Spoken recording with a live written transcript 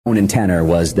and tenor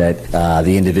was that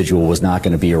the individual was not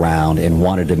going to be around and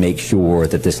wanted to make sure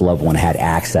that this loved one had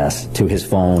access to his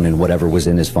phone and whatever was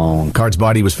in his phone. Card's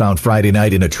body was found Friday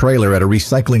night in a trailer at a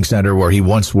recycling center where he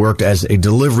once worked as a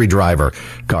delivery driver.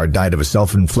 Card died of a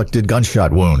self-inflicted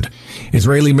gunshot wound.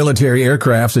 Israeli military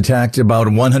aircrafts attacked about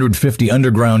 150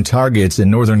 underground targets in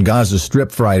northern Gaza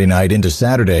Strip Friday night into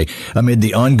Saturday amid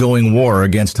the ongoing war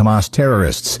against Hamas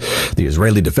terrorists. The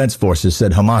Israeli Defense Forces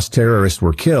said Hamas terrorists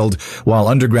were killed, while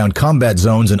underground combat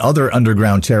zones and other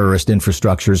underground terrorist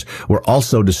infrastructures were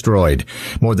also destroyed.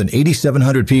 More than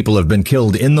 8,700 people have been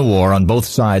killed in the war on both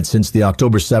sides since the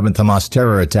October 7th Hamas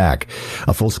terror attack.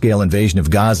 A full-scale invasion of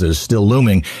Gaza is still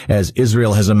looming as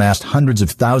Israel has amassed hundreds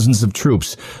of thousands of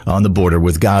troops on the border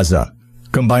with Gaza.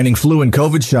 Combining flu and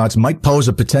COVID shots might pose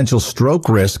a potential stroke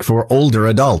risk for older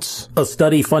adults. A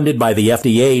study funded by the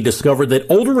FDA discovered that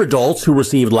older adults who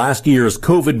received last year's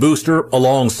COVID booster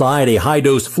alongside a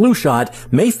high-dose flu shot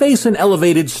may face an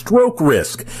elevated stroke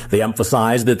risk. They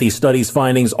emphasized that the study's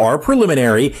findings are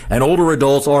preliminary and older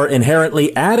adults are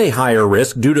inherently at a higher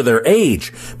risk due to their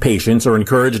age. Patients are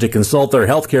encouraged to consult their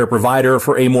healthcare provider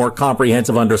for a more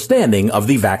comprehensive understanding of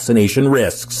the vaccination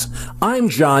risks. I'm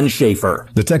John Schaefer.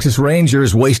 The Texas Rangers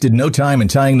wasted no time in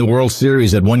tying the World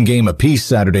Series at one game apiece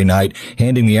Saturday night,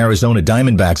 handing the Arizona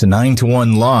Diamondbacks a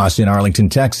 9-1 loss in Arlington,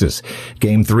 Texas.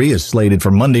 Game 3 is slated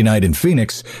for Monday night in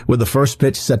Phoenix, with the first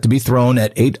pitch set to be thrown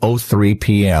at 8:03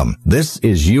 p.m. This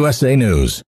is USA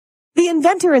News. The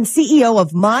inventor and CEO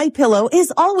of MyPillow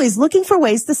is always looking for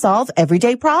ways to solve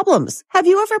everyday problems. Have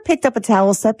you ever picked up a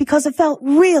towel set because it felt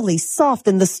really soft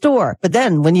in the store, but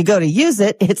then when you go to use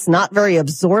it, it's not very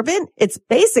absorbent? It's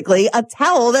basically a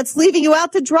towel that's leaving you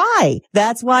out to dry.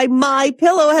 That's why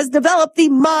MyPillow has developed the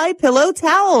MyPillow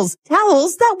towels.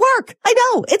 Towels that work. I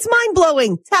know, it's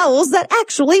mind-blowing. Towels that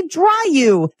actually dry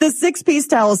you. The 6-piece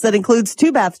towel set includes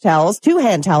 2 bath towels, 2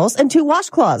 hand towels, and 2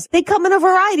 washcloths. They come in a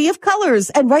variety of colors,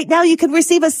 and right now you can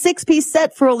receive a 6-piece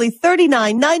set for only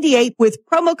 $39.98 with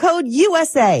promo code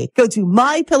USA. Go to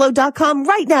MyPillow.com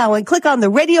right now and click on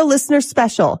the radio listener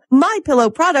special.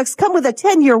 MyPillow products come with a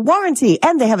 10-year warranty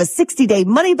and they have a 60-day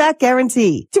money-back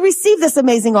guarantee. To receive this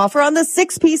amazing offer on the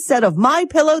 6-piece set of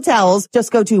MyPillow towels,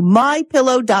 just go to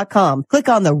MyPillow.com. Click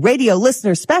on the radio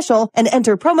listener special and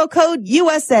enter promo code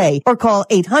USA or call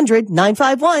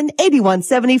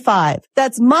 800-951-8175.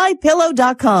 That's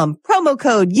MyPillow.com. Promo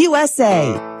code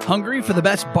USA. Hungry for the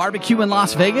best barbecue in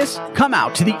Las Vegas? Come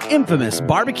out to the infamous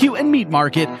barbecue and meat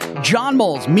market, John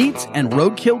Moles Meats and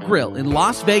Roadkill Grill in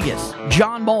Las Vegas.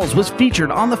 John Moles was featured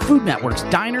on the Food Network's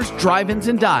Diners, Drive-Ins,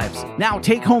 and Dives. Now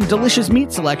take home delicious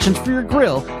meat selections for your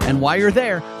grill, and while you're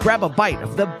there, grab a bite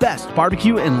of the best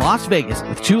barbecue in Las Vegas.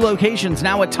 With 2 locations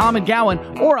now at Tom and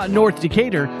Gowan or on North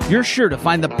Decatur, you're sure to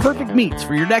find the perfect meats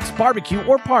for your next barbecue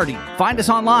or party. Find us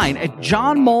online at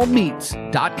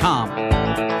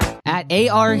johnmolemeats.com. At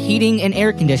AR Heating and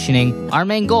Air Conditioning, our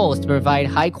main goal is to provide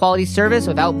high-quality service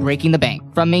without breaking the bank.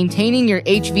 From maintaining your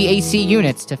HVAC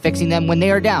units to fixing them when they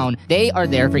are down, they are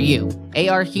there for you.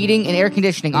 AR Heating and Air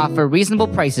Conditioning offer reasonable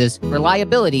prices,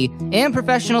 reliability, and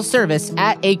professional service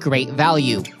at a great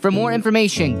value. For more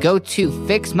information, go to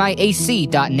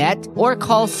fixmyac.net or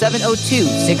call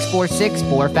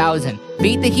 702-646-4000.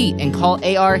 Beat the heat and call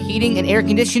AR Heating and Air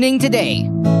Conditioning today.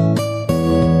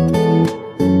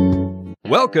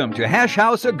 Welcome to Hash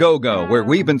House A Go-Go, where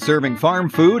we've been serving farm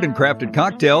food and crafted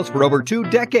cocktails for over 2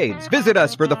 decades. Visit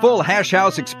us for the full Hash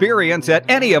House experience at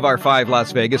any of our 5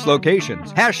 Las Vegas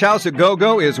locations. Hash House A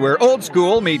Go-Go is where old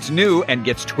school meets new and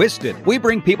gets twisted. We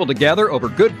bring people together over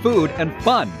good food and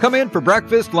fun. Come in for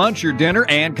breakfast, lunch, or dinner,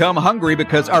 and come hungry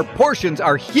because our portions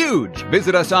are huge.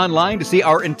 Visit us online to see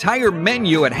our entire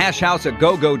menu at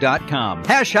hashhouseagogo.com.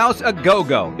 Hash House A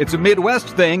Go-Go. It's a Midwest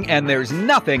thing, and there's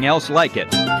nothing else like it.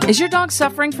 Is your dog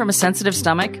suffering from a sensitive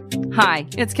stomach? Hi,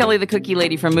 it's Kelly the Cookie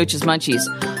Lady from Mooch's Munchies.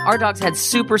 Our dogs had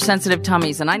super sensitive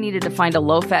tummies and I needed to find a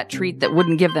low-fat treat that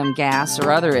wouldn't give them gas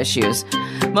or other issues.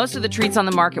 Most of the treats on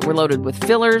the market were loaded with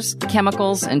fillers,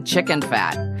 chemicals, and chicken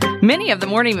fat. Many of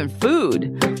them weren't even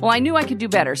food. Well, I knew I could do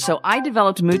better, so I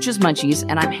developed Mooch's Munchies,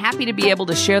 and I'm happy to be able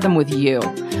to share them with you.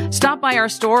 Stop by our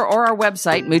store or our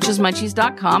website,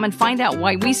 moochesmunchies.com, and find out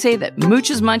why we say that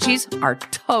Mooch's Munchies are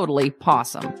totally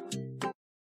pawsome.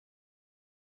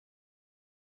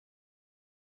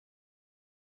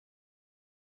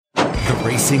 The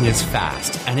Racing is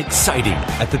fast and exciting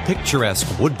at the picturesque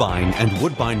Woodbine and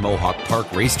Woodbine Mohawk Park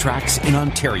racetracks in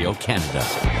Ontario, Canada.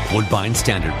 Woodbine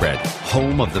Standardbred,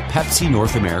 home of the Pepsi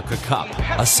North America Cup,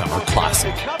 a summer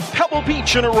classic. Pebble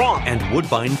Beach in Iran. And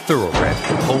Woodbine Thoroughbred,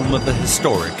 home of the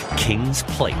historic King's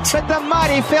Plate. But the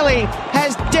mighty filly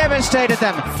has devastated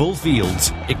them. Full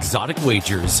fields, exotic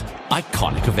wagers,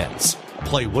 iconic events.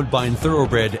 Play Woodbine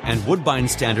Thoroughbred and Woodbine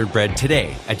Standardbred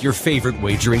today at your favorite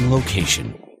wagering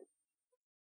location.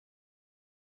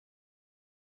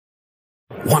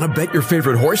 Want to bet your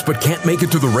favorite horse but can't make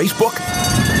it to the racebook?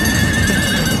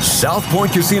 South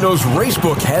Point Casino's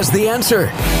Racebook has the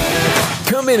answer.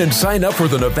 Come in and sign up for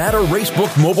the Nevada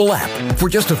Racebook mobile app. For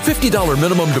just a $50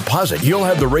 minimum deposit, you'll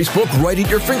have the Racebook right at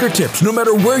your fingertips, no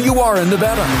matter where you are in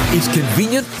Nevada. It's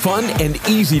convenient, fun, and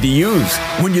easy to use.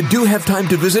 When you do have time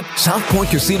to visit, South Point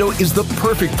Casino is the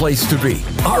perfect place to be.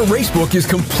 Our Racebook is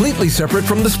completely separate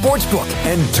from the Sportsbook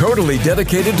and totally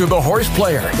dedicated to the horse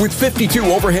player. With 52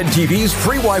 overhead TVs,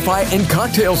 free Wi-Fi, and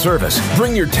cocktail service.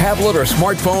 Bring your tablet or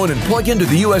smartphone and plug into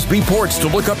the USB ports to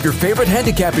look up your favorite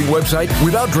handicapping website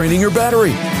without draining your battery.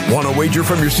 Want to wager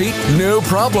from your seat? No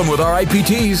problem with our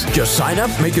IPTs. Just sign up,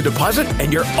 make a deposit,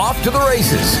 and you're off to the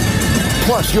races.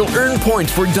 Plus, you'll earn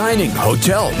points for dining,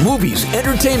 hotel, movies,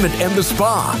 entertainment, and the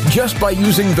spa just by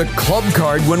using the club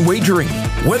card when wagering.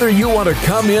 Whether you want to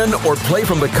come in or play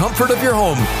from the comfort of your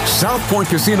home, South Point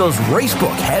Casino's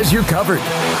Racebook has you covered.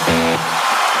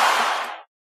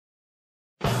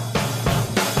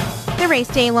 The Race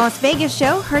Day Las Vegas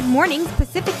show heard mornings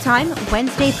Pacific Time,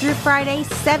 Wednesday through Friday,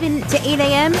 7 to 8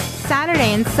 a.m.,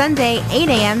 Saturday and Sunday, 8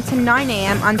 a.m. to 9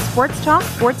 a.m. on Sports Talk,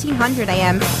 1400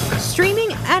 a.m.,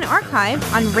 streaming and archived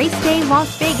on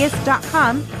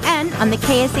racedaylasvegas.com and on the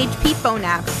KSHP phone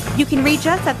app. You can reach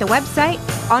us at the website,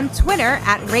 on Twitter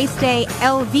at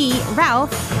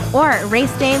RacedayLVRalph, or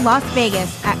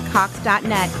RacedayLasVegas at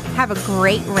Cox.net. Have a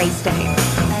great race day.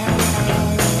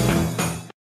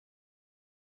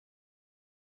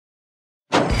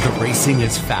 Racing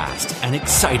is fast and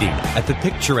exciting at the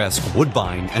picturesque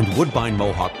Woodbine and Woodbine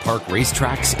Mohawk Park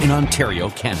racetracks in Ontario,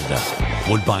 Canada.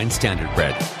 Woodbine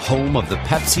Standardbred, home of the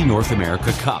Pepsi North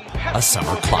America Cup, a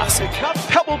summer classic.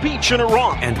 Pebble Beach in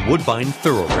Iran. And Woodbine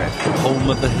Thoroughbred, home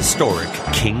of the historic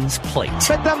King's Plate.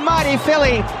 But the mighty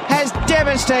filly has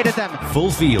devastated them.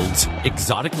 Full fields,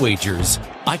 exotic wagers,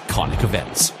 iconic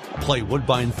events. Play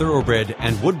Woodbine Thoroughbred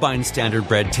and Woodbine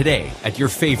Standardbred today at your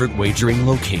favorite wagering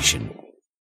location.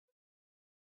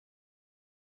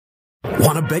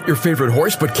 Want to bet your favorite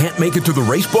horse but can't make it to the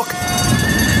racebook?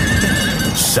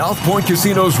 South Point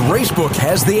Casino's Racebook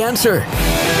has the answer.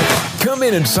 Come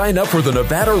in and sign up for the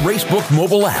Nevada Racebook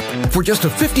mobile app. For just a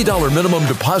 $50 minimum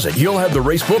deposit, you'll have the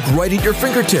Racebook right at your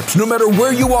fingertips, no matter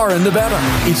where you are in Nevada.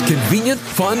 It's convenient,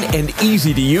 fun, and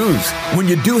easy to use. When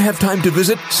you do have time to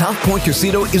visit, South Point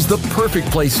Casino is the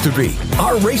perfect place to be.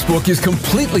 Our Racebook is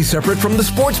completely separate from the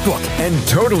Sportsbook and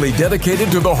totally dedicated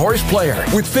to the horse player.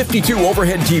 With 52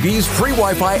 overhead TVs, free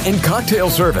Wi-Fi, and cocktail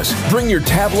service. Bring your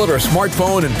tablet or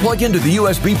smartphone and plug into the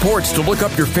USB ports to look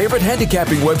up your favorite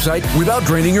handicapping website without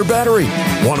draining your battery.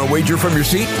 Want to wager from your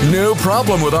seat? No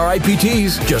problem with our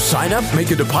IPTs. Just sign up,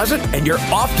 make a deposit, and you're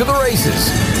off to the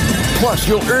races. Plus,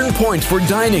 you'll earn points for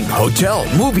dining, hotel,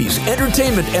 movies,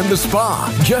 entertainment, and the spa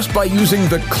just by using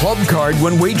the club card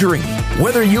when wagering.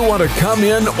 Whether you want to come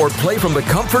in or play from the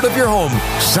comfort of your home,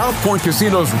 South Point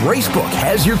Casino's Racebook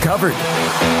has you covered.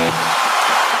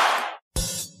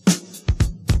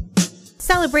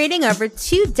 Celebrating over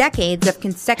 2 decades of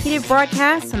consecutive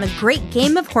broadcasts on the great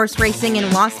game of horse racing in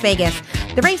Las Vegas,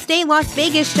 the Race Day Las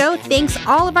Vegas show thanks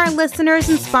all of our listeners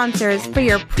and sponsors for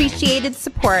your appreciated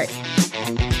support.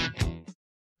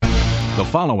 The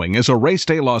following is a Race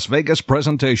Day Las Vegas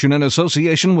presentation in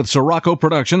association with Sirocco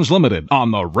Productions Limited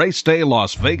on the Race Day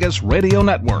Las Vegas Radio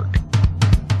Network.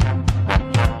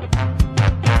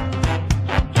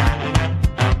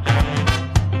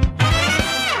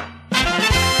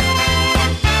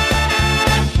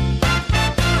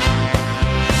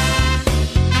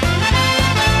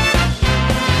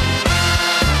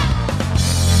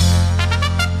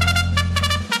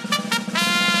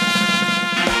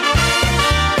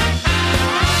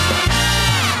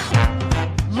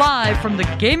 From the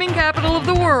gaming capital of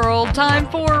the world, time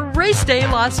for Race Day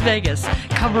Las Vegas,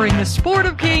 covering the sport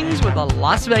of kings with a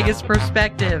Las Vegas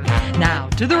perspective. Now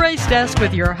to the race desk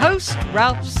with your host,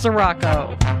 Ralph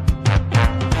Sirocco.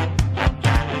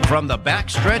 From the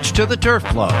backstretch to the turf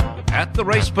club, at the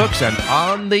racebooks and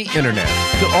on the internet,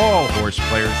 to all horse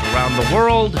players around the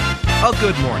world, a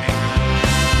good morning.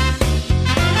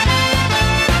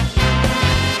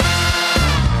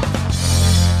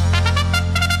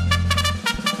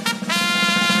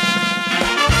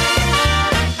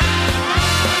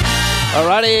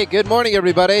 Alrighty, good morning,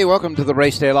 everybody. Welcome to the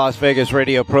Race Day Las Vegas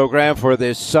radio program for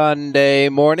this Sunday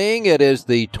morning. It is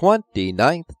the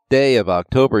 29th day of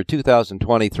October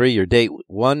 2023, your date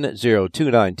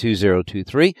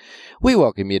 10292023. We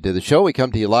welcome you to the show. We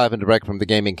come to you live and direct from the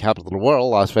gaming capital of the world,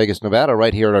 Las Vegas, Nevada,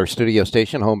 right here at our studio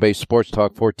station, Home Base Sports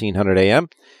Talk 1400 AM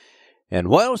and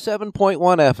 107.1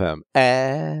 FM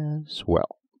as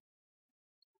well.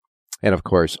 And, of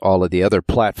course, all of the other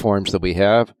platforms that we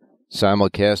have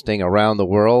simulcasting around the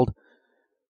world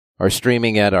are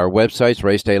streaming at our websites,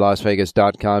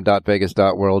 racedaylasvegas.com,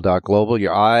 .vegas.world, .global.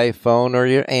 Your iPhone or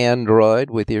your Android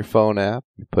with your phone app,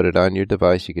 you put it on your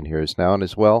device. You can hear us now and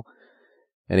as well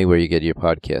anywhere you get your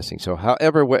podcasting. So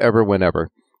however, wherever, whenever,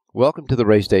 welcome to the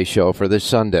Race Day Show for this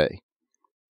Sunday.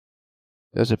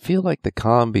 Does it feel like the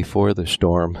calm before the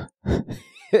storm?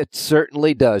 It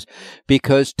certainly does,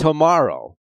 because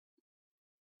tomorrow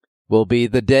will be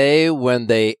the day when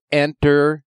they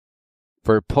enter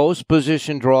for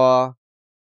post-position draw,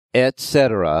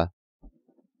 etc.,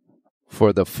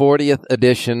 for the 40th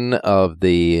edition of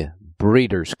the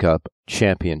Breeders' Cup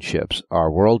Championships, our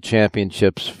World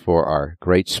Championships for our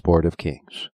great sport of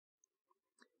kings.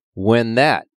 When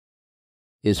that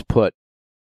is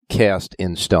cast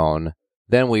in stone,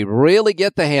 then we really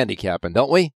get the handicapping,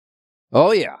 don't we?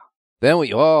 Oh, yeah. Then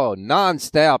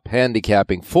non-stop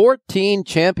handicapping. 14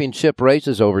 championship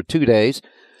races over 2 days.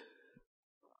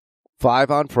 5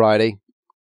 on Friday,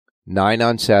 9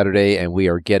 on Saturday, and we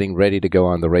are getting ready to go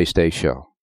on the Race Day Show.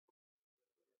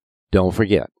 Don't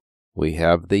forget, we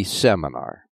have the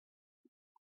seminar.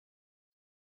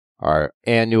 Our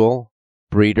annual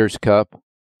Breeders' Cup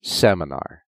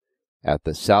seminar at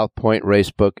the South Point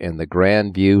Racebook in the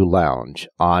Grandview Lounge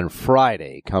on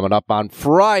Friday, coming up on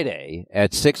Friday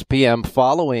at 6 p.m.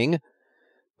 following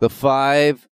the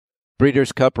 5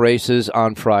 Breeders' Cup races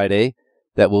on Friday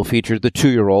that will feature the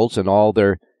 2-year-olds and all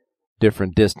their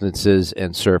different distances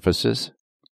and surfaces.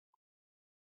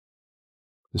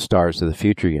 The stars of the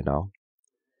future, you know.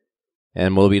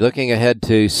 And we'll be looking ahead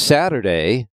to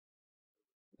Saturday,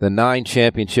 the 9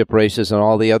 championship races and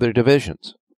all the other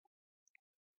divisions.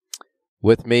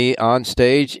 With me on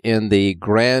stage in the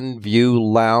Grandview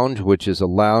Lounge, which is a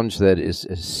lounge that is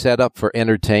set up for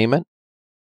entertainment.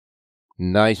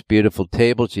 Nice, beautiful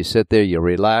tables. You sit there, you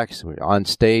relax. We're on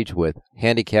stage with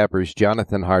handicappers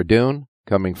Jonathan Hardoon,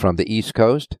 coming from the East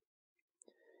Coast.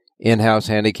 In-house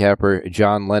handicapper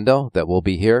John Lendo, that will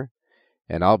be here.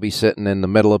 And I'll be sitting in the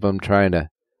middle of them trying to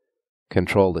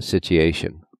control the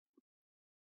situation.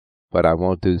 But I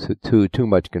won't do too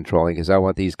much controlling, because I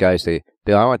want these guys to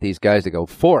go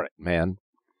for it, man.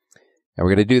 And we're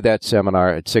going to do that seminar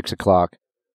at 6 o'clock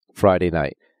Friday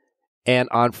night. And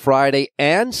on Friday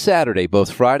and Saturday,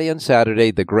 both Friday and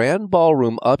Saturday, the Grand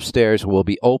Ballroom upstairs will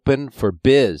be open for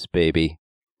biz, baby.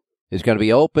 It's going to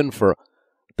be open for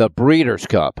the Breeders'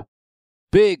 Cup.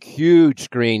 Big, huge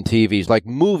screen TVs, like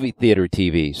movie theater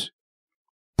TVs.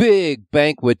 Big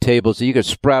banquet tables so you can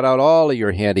spread out all of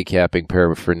your handicapping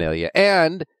paraphernalia.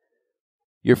 And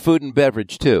your food and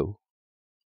beverage, too,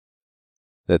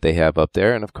 that they have up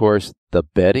there. And, of course, the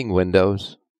betting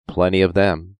windows, plenty of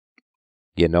them.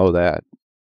 You know that.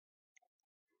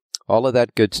 All of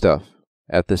that good stuff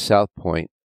at the South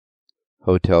Point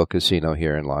Hotel Casino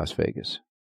here in Las Vegas.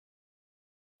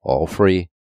 All free.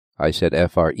 I said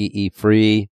F-R-E-E,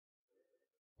 free.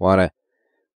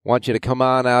 Want you to come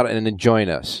on out and join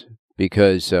us,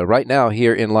 because right now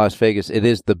here in Las Vegas, it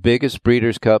is the biggest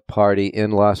Breeders' Cup party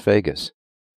in Las Vegas.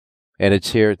 And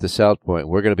it's here at the South Point.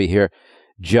 We're going to be here.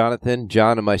 Jonathan,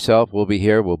 John, and myself will be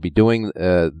here. We'll be doing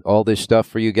all this stuff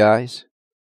for you guys.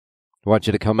 I want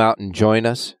you to come out and join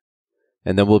us.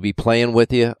 And then we'll be playing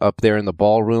with you up there in the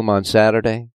ballroom on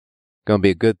Saturday. Going to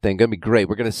be a good thing. Going to be great.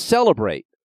 We're going to celebrate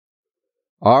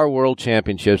our World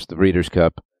Championships, the Breeders'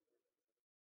 Cup,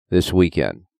 this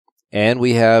weekend. And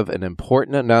we have an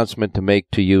important announcement to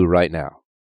make to you right now.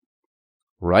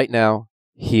 Right now,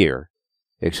 here,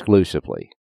 exclusively.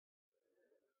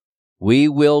 We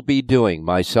will be doing,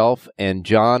 myself and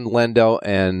John Lendo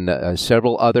and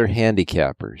several other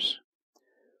handicappers,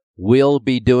 will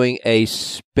be doing a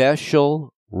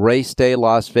special Race Day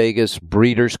Las Vegas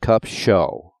Breeders' Cup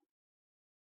show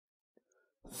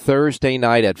Thursday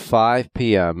night at 5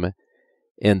 p.m.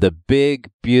 in the big,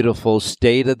 beautiful,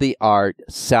 state-of-the-art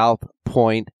South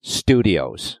Point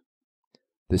Studios.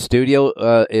 The studio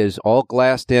is all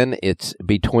glassed in. It's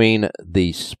between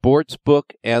the sports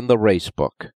book and the race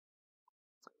book.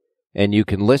 And you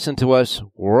can listen to us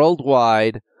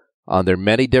worldwide on their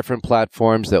many different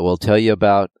platforms that we'll tell you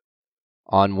about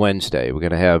on Wednesday. We're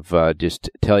going to have just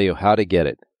tell you how to get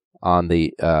it on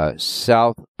the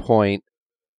South Point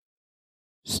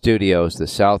Studios, the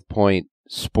South Point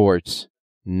Sports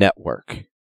Network.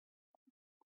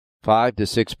 5 to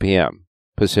 6 p.m.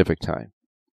 Pacific time.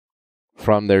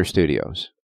 From their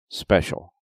studios.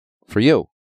 Special. For you.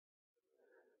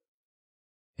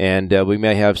 And we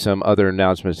may have some other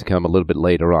announcements to come a little bit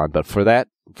later on. But for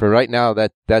right now,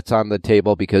 that's on the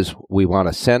table because we want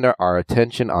to center our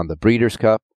attention on the Breeders'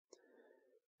 Cup.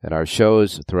 And our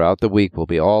shows throughout the week will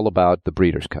be all about the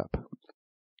Breeders' Cup.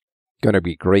 Going to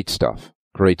be great stuff.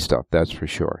 Great stuff, that's for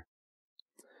sure.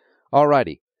 All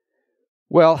righty.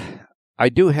 Well, I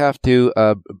do have to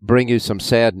bring you some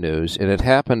sad news. And it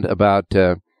happened about,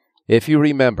 if you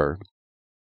remember,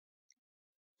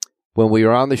 when we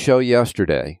were on the show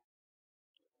yesterday,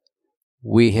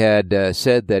 we had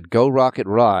said that Go Rocket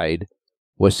Ride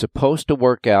was supposed to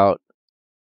work out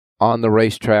on the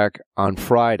racetrack on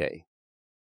Friday.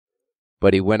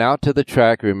 But he went out to the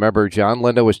track. Remember, John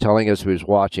Linda was telling us he was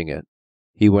watching it.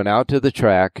 He went out to the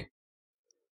track,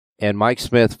 and Mike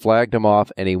Smith flagged him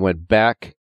off, and he went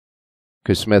back,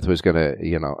 because Smith was going to,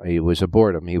 he was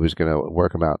aboard him. He was going to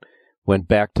work him out. Went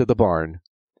back to the barn.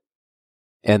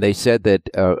 And they said that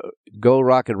Go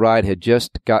Rocket Ride had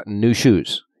just gotten new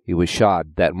shoes. He was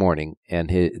shod that morning, and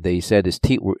they said his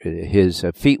feet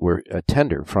were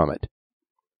tender from it.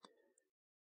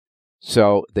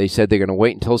 So they said they're going to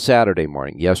wait until Saturday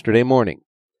morning. Yesterday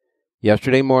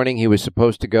morning, he was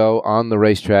supposed to go on the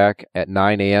racetrack at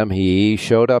 9 a.m. He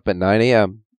showed up at 9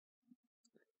 a.m.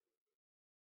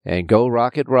 And Go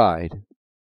Rocket Ride,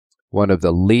 one of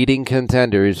the leading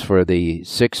contenders for the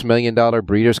 $6 million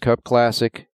Breeders' Cup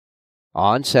Classic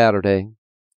on Saturday,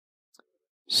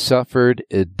 suffered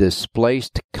a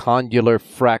displaced condylar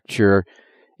fracture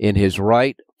in his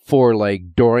right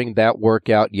foreleg during that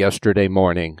workout yesterday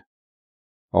morning.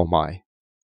 Oh, my.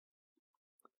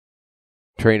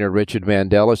 Trainer Richard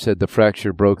Mandella said the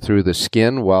fracture broke through the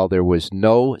skin while there was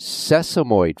no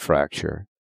sesamoid fracture.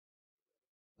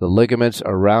 The ligaments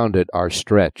around it are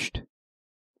stretched,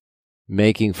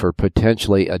 making for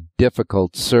potentially a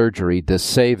difficult surgery to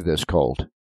save this colt.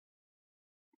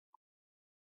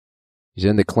 He's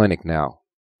in the clinic now,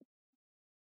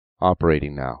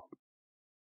 operating now.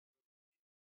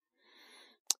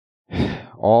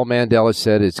 All Mandella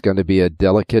said, it's going to be a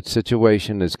delicate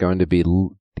situation. It's going to be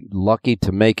lucky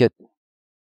to make it.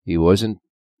 He wasn't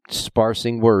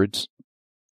sparsing words.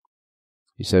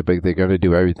 He said, but they're going to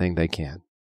do everything they can.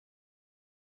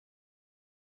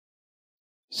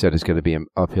 He said it's going to be an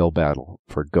uphill battle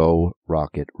for Go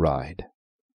Rocket Ride.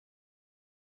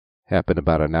 Happened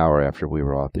about an hour after we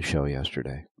were off the show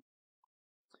yesterday.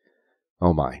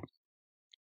 Oh, my.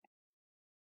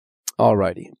 All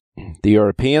righty.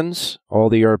 All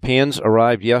the Europeans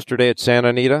arrived yesterday at Santa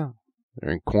Anita.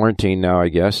 They're in quarantine now, I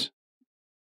guess.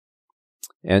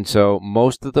 And so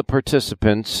most of the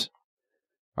participants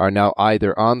are now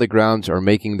either on the grounds or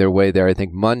making their way there. I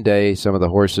think Monday, some of the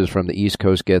horses from the East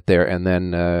Coast get there, and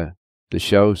then the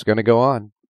show's going to go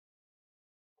on.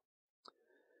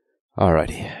 All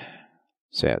righty.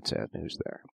 Sad news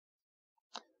there.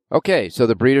 Okay, so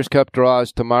the Breeders' Cup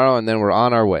draws tomorrow, and then we're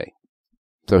on our way.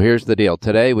 So here's the deal.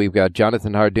 Today, we've got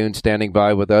Jonathan Hardoon standing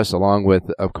by with us, along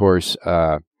with, of course,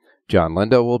 John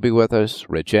Lindo will be with us,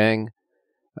 Rich Eng,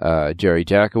 Jerry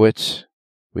Jackowitz.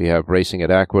 We have racing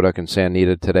at Aqueduct and San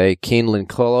Anita today. Keeneland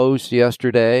closed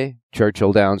yesterday.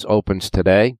 Churchill Downs opens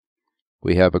today.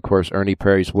 We have, of course, Ernie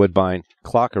Perry's Woodbine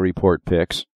Clocker Report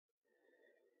picks.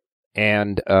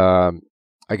 And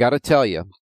I got to tell you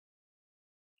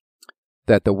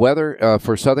that the weather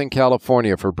for Southern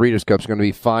California for Breeders' Cup is going to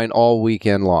be fine all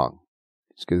weekend long.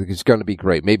 It's going to be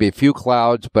great. Maybe a few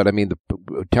clouds, but, I mean,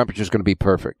 the temperature is going to be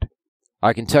perfect.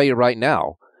 I can tell you right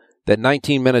now that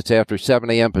 19 minutes after 7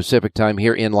 a.m. Pacific time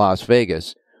here in Las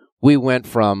Vegas, we went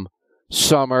from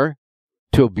summer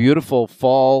to beautiful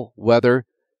fall weather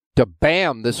to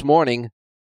bam, this morning,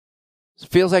 it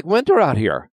feels like winter out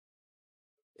here.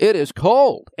 It is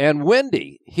cold and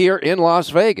windy here in Las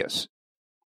Vegas.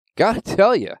 Got to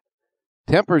tell you,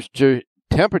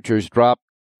 temperatures drop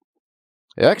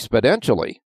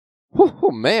exponentially. Oh,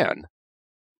 man.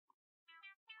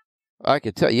 I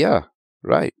could tell, yeah,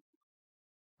 right.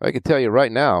 I can tell you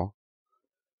right now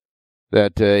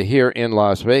that here in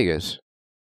Las Vegas,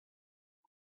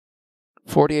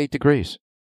 48 degrees.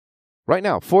 Right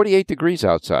now, 48 degrees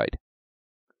outside.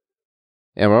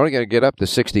 And we're only going to get up to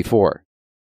 64.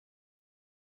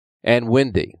 And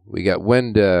windy. We got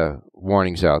wind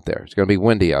warnings out there. It's going to be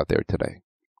windy out there today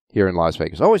here in Las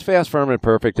Vegas. Always fast, firm, and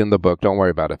perfect in the book. Don't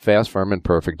worry about it. Fast, firm, and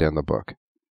perfect in the book.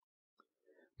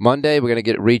 Monday, we're going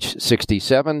to reach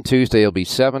 67. Tuesday will be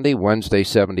 70. Wednesday,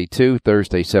 72.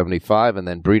 Thursday, 75. And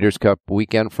then Breeders' Cup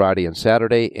weekend, Friday and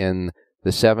Saturday in The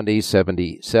 70s,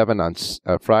 77 on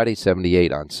Friday,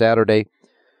 78 on Saturday.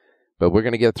 But we're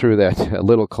going to get through that. A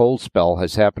little cold spell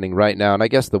is happening right now, and I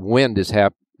guess the wind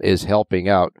is helping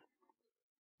out,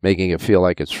 making it feel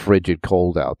like it's frigid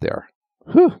cold out there.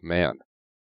 Whew, man.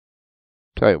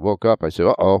 Tell you, woke up, I said,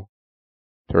 uh-oh,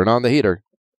 turn on the heater.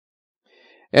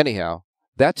 Anyhow,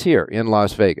 that's here in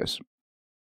Las Vegas.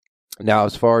 Now,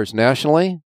 as far as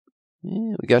nationally,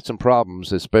 we got some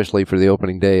problems, especially for the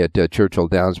opening day at Churchill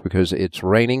Downs, because it's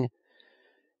raining.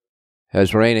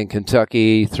 Has rain in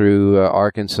Kentucky through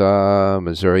Arkansas,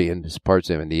 Missouri, and parts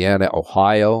of Indiana,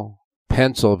 Ohio,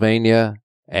 Pennsylvania,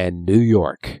 and New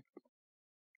York.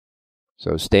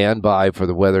 So stand by for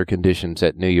the weather conditions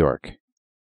at New York.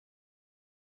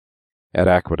 At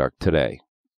Aqueduct today,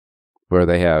 where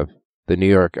they have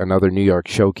another New York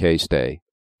Showcase Day.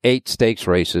 8 stakes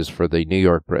races for the New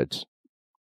York Brits.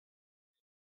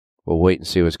 We'll wait and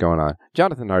see what's going on.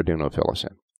 Jonathan Narduno will fill us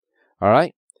in. All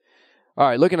right? All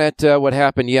right, looking at what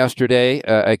happened yesterday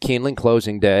at Keeneland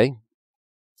closing day.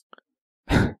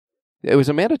 It was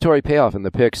a mandatory payoff in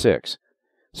the pick 6.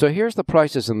 So here's the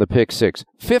prices in the pick 6.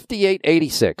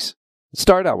 $58.86.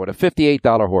 Start out with a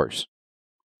 $58 horse.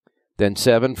 Then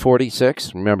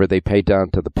 $7.46. Remember, they paid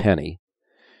down to the penny.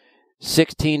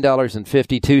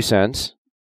 $16.52.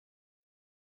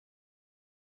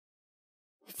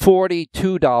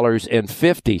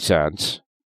 $42.50.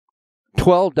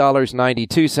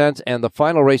 $12.92, and the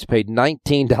final race paid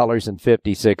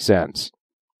 $19.56.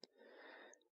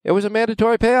 It was a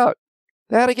mandatory payout.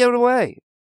 They had to give it away.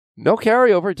 No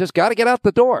carryover, just got to get out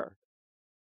the door.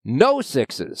 No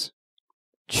 6s.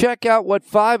 Check out what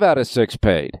 5 out of 6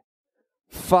 paid.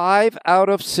 5 out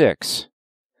of 6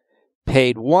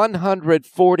 paid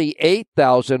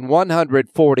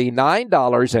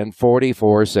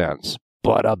 $148,149.44.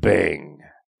 Bada bing.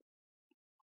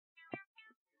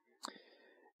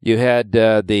 You had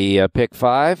the pick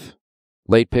 5,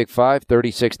 late pick 5,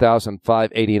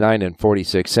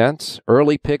 $36,589.46.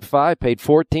 Early pick 5 paid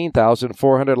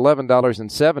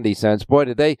 $14,411.70. Boy,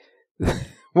 did they!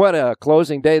 What a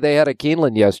closing day they had at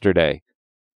Keeneland yesterday.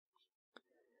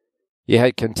 You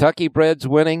had Kentucky breds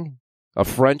winning, a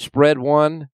French bred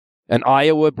won, an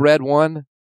Iowa bred won,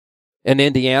 an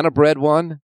Indiana bred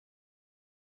won.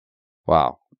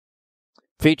 Wow.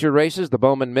 Featured races, the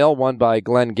Bowman Mill won by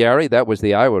Glenn Gary. That was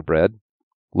the Iowa bred,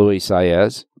 Louis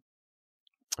Saez,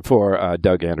 for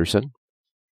Doug Anderson.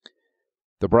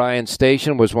 The Bryan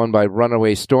Station was won by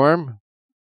Runaway Storm,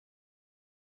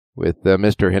 with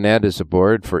Mr. Hernandez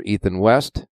aboard for Ethan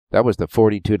West. That was the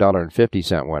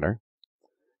 $42.50 winner.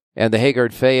 And the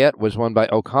Haggard Fayette was won by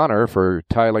O'Connor for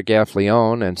Tyler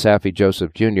Gaffleone and Saffie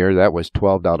Joseph Jr. That was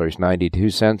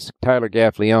 $12.92. Tyler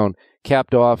Gaffleone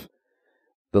capped off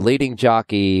the leading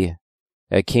jockey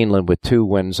at Keeneland with 2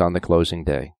 wins on the closing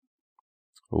day.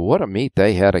 What a meet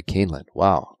they had at Keeneland.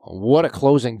 Wow. What a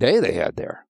closing day they had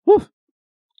there. Woo.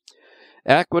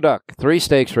 Aqueduct, 3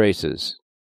 stakes races.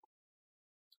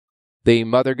 The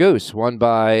Mother Goose won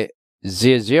by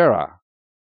Xizera.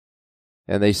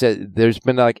 And they said there's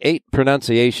been like 8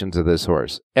 pronunciations of this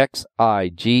horse.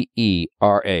 Xigera.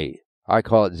 I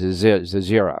call it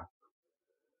Xizera.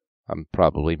 I'm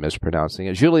probably mispronouncing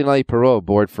it. Julien Le Perreault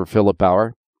aboard for Philip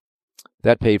Bauer.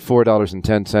 That paid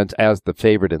 $4.10 as the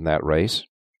favorite in that race.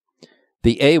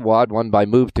 The AWOD won by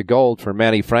Move to Gold for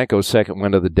Manny Franco's second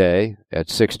win of the day at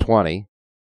 $6.20.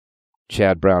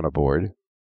 Chad Brown aboard.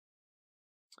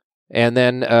 And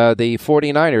then the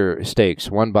 49er Stakes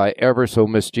won by Ever So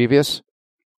Mischievous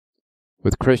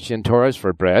with Christian Torres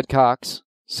for Brad Cox,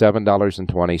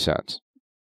 $7.20.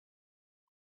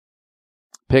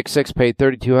 Pick 6 paid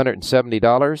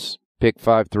 $3,270. Pick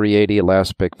 5, $380.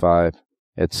 Last pick 5,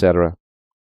 etc.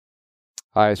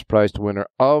 Highest priced winner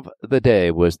of the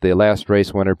day was the last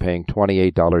race winner, paying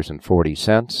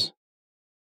 $28.40.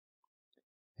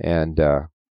 And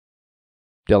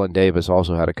Dylan Davis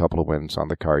also had a couple of wins on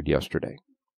the card yesterday.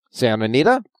 Santa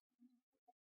Anita,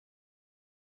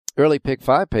 early pick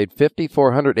 5 paid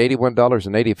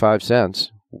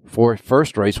 $5,481.85. For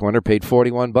first race winner paid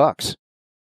 $41.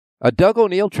 A Doug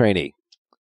O'Neill trainee,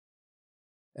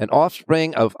 an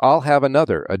offspring of I'll Have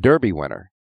Another, a Derby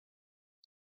winner,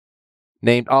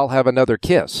 named I'll Have Another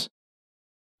Kiss.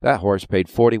 That horse paid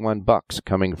 $41,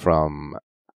 coming from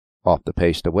Off the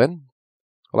Pace to Win.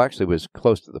 Well, actually, it was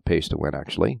close to the Pace to Win,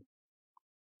 actually.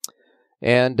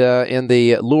 And in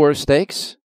the Lure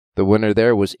Stakes, the winner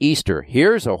there was Easter.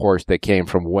 Here's a horse that came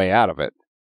from way out of it.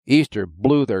 Easter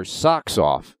blew their socks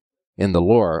off in the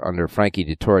Lure under Frankie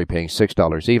Dettori, paying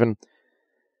 $6 even.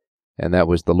 And that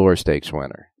was the Lure Stakes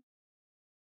winner.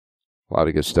 A lot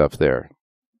of good stuff there.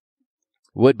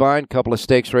 Woodbine, couple of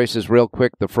stakes races real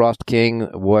quick. The Frost King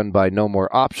won by No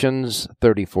More Options,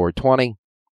 34-20.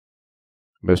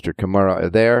 Mr.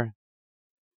 Kimura there.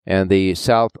 And the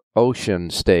South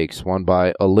Ocean Stakes won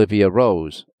by Olivia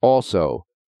Rose, also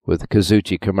with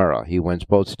Kazuchi Kimura. He wins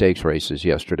both stakes races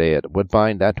yesterday at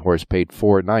Woodbine. That horse paid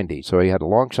 $4.90, so he had a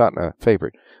long shot and a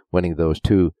favorite winning those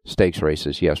two stakes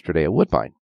races yesterday at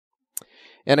Woodbine.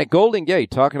 And at Golden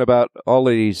Gate, talking about all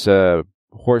of these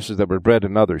horses that were bred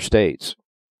in other states.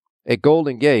 At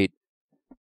Golden Gate,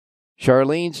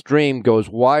 Charlene's Dream goes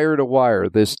wire to wire.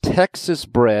 This Texas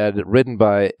bred, ridden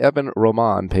by Evan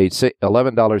Roman, paid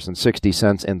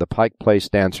 $11.60 in the Pike Place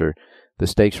Dancer, the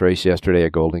stakes race yesterday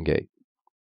at Golden Gate.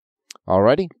 All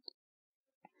righty?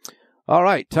 All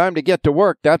right, time to get to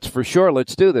work, that's for sure.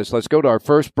 Let's do this. Let's go to our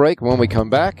first break. When we come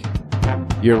back,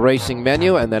 your racing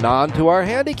menu, and then on to our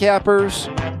handicappers.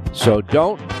 So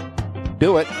don't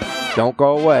do it. Don't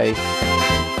go away.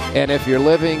 And if you're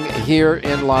living here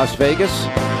in Las Vegas,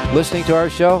 listening to our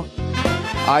show,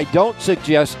 I don't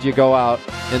suggest you go out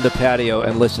in the patio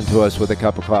and listen to us with a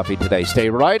cup of coffee today. Stay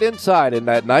right inside in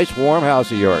that nice warm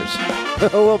house of yours.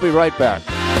 We'll be right back.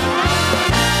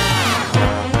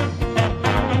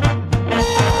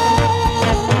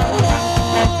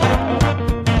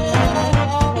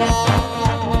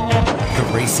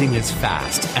 Racing is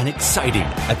fast and exciting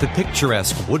at the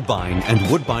picturesque Woodbine and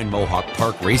Woodbine Mohawk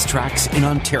Park racetracks in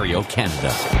Ontario,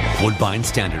 Canada. Woodbine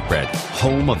Standardbred,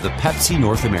 home of the Pepsi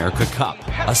North America Cup,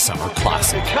 a summer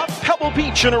classic. Cup, Pebble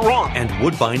Beach in Iran. And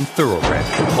Woodbine Thoroughbred,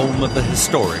 home of the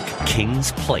historic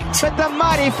King's Plate. But the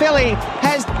mighty filly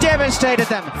has devastated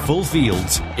them. Full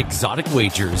fields, exotic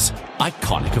wagers,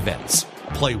 iconic events.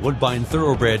 Play Woodbine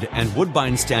Thoroughbred and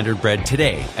Woodbine Standardbred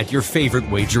today at your favorite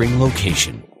wagering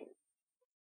location.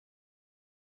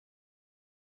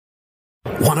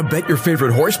 Want to bet your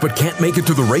favorite horse but can't make it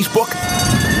to the racebook?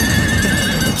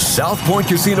 South Point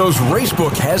Casino's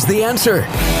Racebook has the answer.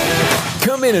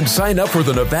 Come in and sign up for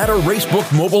the Nevada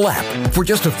Racebook mobile app. For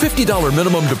just a $50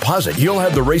 minimum deposit, you'll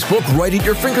have the Racebook right at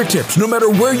your fingertips, no matter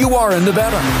where you are in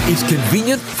Nevada. It's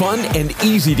convenient, fun, and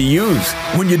easy to use.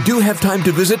 When you do have time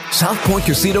to visit, South Point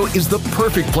Casino is the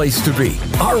perfect place to be.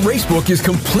 Our Racebook is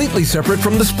completely separate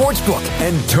from the Sportsbook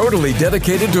and totally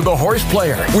dedicated to the horse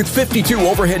player. With 52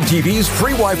 overhead TVs,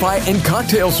 free Wi-Fi, and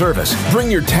cocktail service. Bring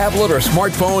your tablet or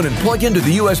smartphone and plug into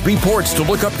the USB ports to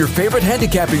look up your favorite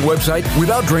handicapping website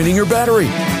without draining your battery.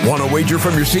 Want to wager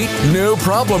from your seat? No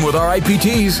problem with our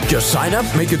IPTs. Just sign up,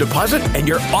 make a deposit, and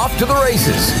you're off to the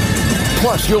races.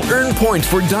 Plus, you'll earn points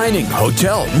for dining,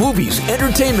 hotel, movies,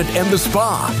 entertainment, and the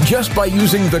spa just by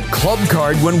using the club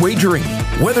card when wagering.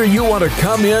 Whether you want to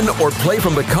come in or play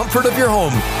from the comfort of your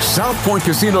home, South Point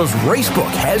Casino's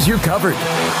Racebook has you covered.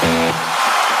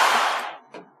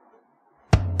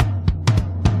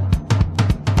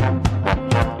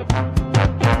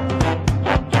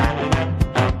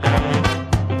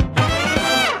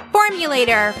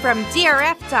 From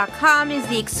DRF.com is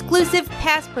the exclusive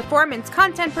past performance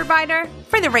content provider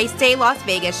for the Race Day Las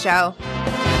Vegas show.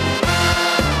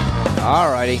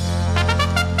 Alrighty.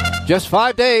 Just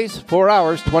 5 days, 4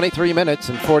 hours, 23 minutes,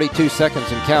 and 42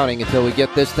 seconds and counting until we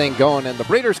get this thing going in the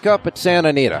Breeders' Cup at Santa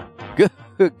Anita.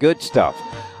 Good stuff.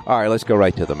 All right, let's go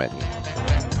right to the menu.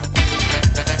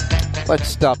 Let's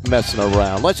stop messing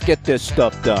around. Let's get this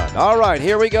stuff done. All right,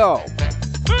 here we go.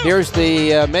 Here's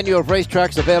the menu of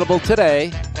racetracks available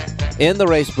today in the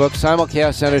Racebook,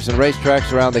 simulcast centers and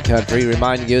racetracks around the country,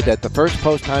 reminding you that the first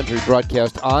post times we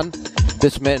broadcast on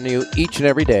this menu each and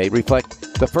every day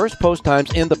reflect the first post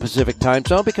times in the Pacific time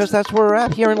zone because that's where we're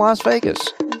at here in Las Vegas.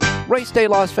 Race Day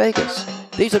Las Vegas.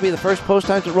 These will be the first post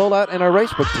times that roll out in our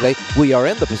Racebook today. We are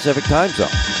in the Pacific time zone.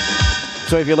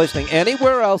 So if you're listening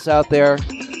anywhere else out there,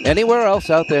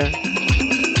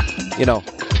 you know,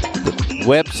 the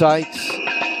websites,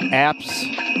 apps,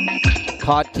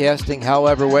 podcasting,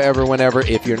 however, wherever, whenever.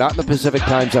 If you're not in the Pacific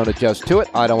time zone, adjust to it.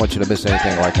 I don't want you to miss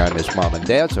anything like I miss Mom and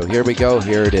Dad. So here we go.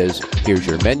 Here it is. Here's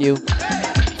your menu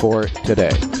for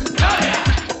today.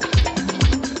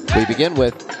 We begin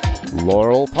with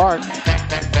Laurel Park.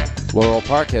 Laurel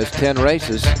Park has 10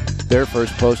 races. Their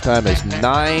first post time is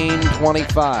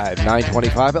 9:25.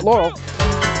 9:25 at Laurel.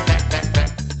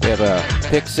 We have a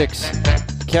pick six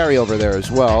carryover there as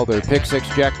well. Their pick six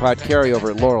jackpot carryover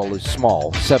at Laurel is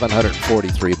small,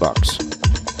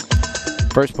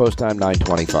 $743. First post time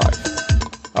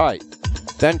 9:25. All right,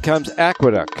 then comes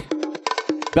Aqueduct,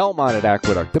 Belmont at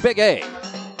Aqueduct, the Big A,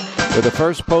 with a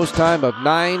first post time of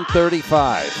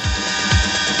 9:35.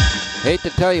 Hate to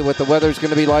tell you what the weather's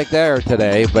going to be like there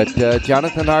today, but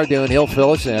Jonathan Hardoon, he'll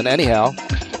fill us in. Anyhow,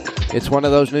 it's one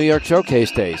of those New York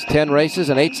Showcase days. 10 races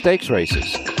and 8 stakes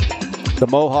races. The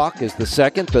Mohawk is the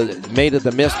second. The Maid of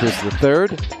the Mist is the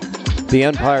third. The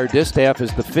Empire Distaff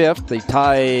is the fifth. The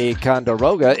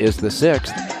Ticonderoga is the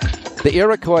sixth. The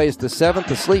Iroquois is the seventh.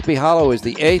 The Sleepy Hollow is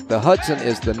the eighth. The Hudson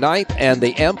is the ninth. And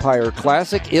the Empire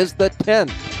Classic is the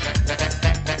 10th.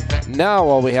 Now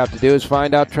all we have to do is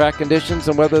find out track conditions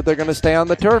and whether they're going to stay on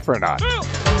the turf or not.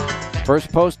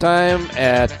 First post time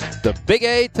at the Big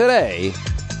A today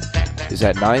is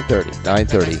at 9:30.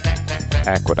 9:30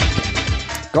 Aqueduct.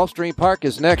 Gulfstream Park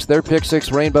is next. Their Pick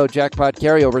 6 Rainbow Jackpot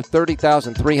carryover,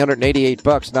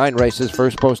 $30,388. 9 races.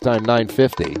 First post time,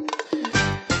 9:50.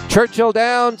 Churchill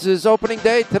Downs is opening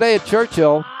day today at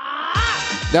Churchill.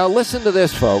 Now listen to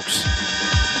this, folks.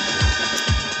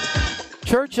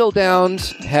 Churchill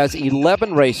Downs has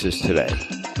 11 races today.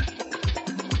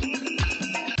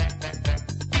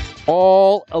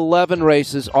 All 11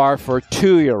 races are for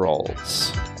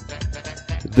 2-year-olds.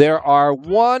 There are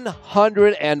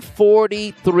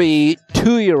 143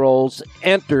 2-year-olds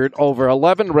entered over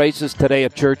 11 races today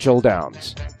at Churchill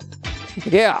Downs.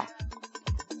 Yeah.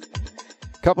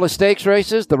 Couple of stakes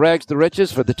races. The Rags to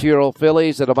Riches for the 2-year-old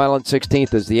fillies at a mile and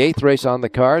 16th is the 8th race on the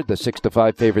card. The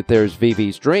 6-5 favorite there is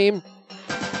VV's Dream.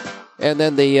 And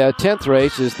then the 10th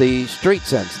race is the Street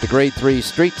Sense, the Grade 3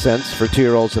 Street Sense for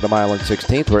 2-year-olds at a mile and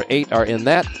 16th, where 8 are in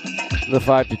that. The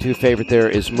 5-2 favorite there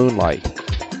is Moonlight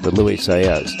with Luis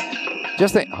Saez.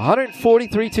 Just think,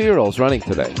 143 2-year-olds running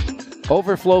today.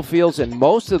 Overflow fields in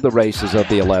most of the races of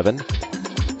the 11.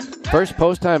 First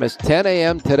post time is 10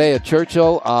 a.m. today at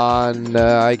Churchill on,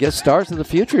 I guess, Stars of the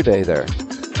Future Day there.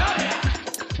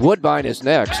 Woodbine is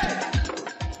next.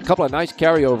 A couple of nice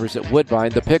carryovers at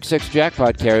Woodbine. The Pick 6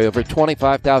 Jackpot carryover,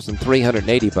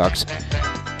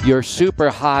 $25,380. Your Super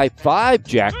High 5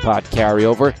 Jackpot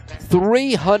carryover,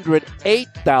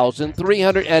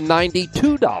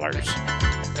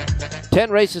 $308,392.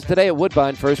 10 races today at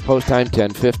Woodbine. First post time,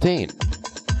 10:15.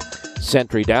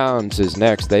 Sentry Downs is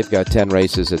next. They've got 10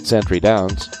 races at Sentry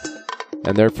Downs.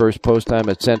 And their first post time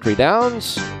at Sentry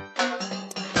Downs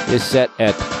is set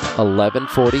at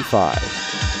 11:45.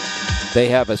 They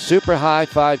have a Super High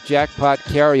 5 Jackpot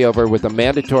carryover with a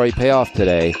mandatory payoff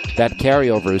today. That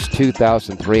carryover is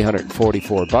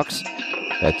 $2,344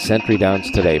 at Sentry Downs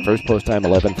today. First post time,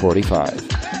 11:45.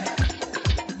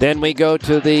 Then we go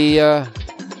to the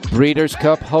Breeders'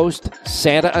 Cup host,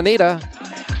 Santa Anita.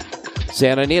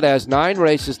 Santa Anita has 9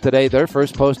 races today. Their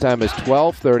first post time is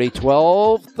 12:30.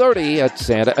 12:30 at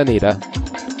Santa Anita.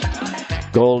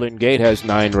 Golden Gate has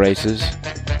 9 races.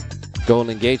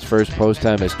 Golden Gate's first post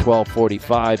time is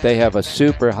 12:45. They have a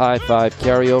Super High 5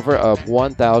 carryover of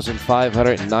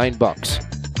 $1,509.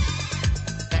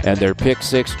 And their Pick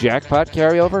 6 Jackpot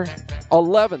carryover,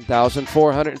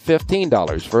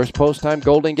 $11,415. First post time,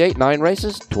 Golden Gate, 9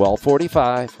 races,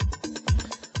 12:45.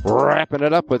 Wrapping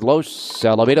it up with Los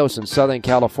Alamitos in Southern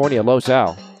California, Los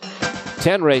Al.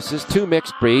 10 races, 2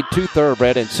 mixed breed, 2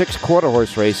 thoroughbred, and 6 quarter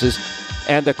horse races.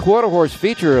 And the quarter horse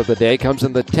feature of the day comes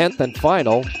in the 10th and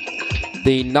final,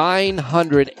 the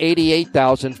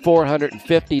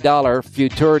 $988,450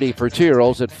 Futurity for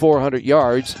 2-year-olds at 400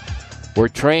 yards, where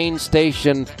Train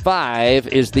Station 5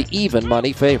 is the even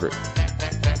money favorite.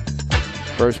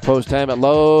 First post time at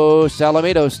Los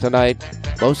Alamitos tonight.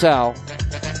 Los Al,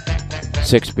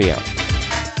 6 p.m.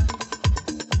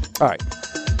 All right.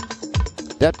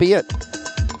 That be it.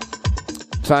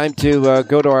 Time to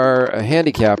go to our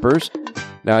handicappers.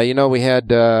 Now, you know, we had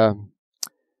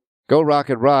Go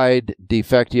Rocket Ride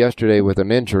defect yesterday with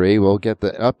an injury. We'll get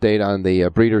the update on the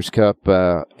Breeders' Cup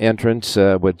entrance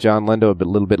with John Lindo a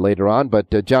little bit later on. But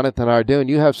Jonathan Ardoon,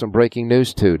 you have some breaking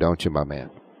news too, don't you, my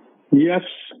man? Yes.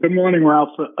 Good morning,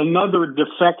 Ralph. Another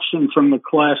defection from the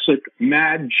classic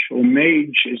Mage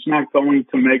is not going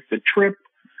to make the trip.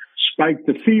 Spike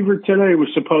the Fever today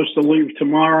was supposed to leave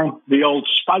tomorrow. The old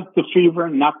Spike the Fever,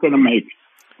 not going to make it.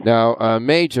 Now,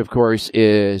 Mage, of course,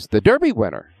 is the Derby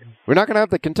winner. We're not going to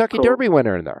have the Kentucky Derby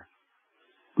winner in there.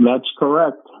 That's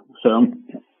correct. So,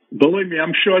 believe me,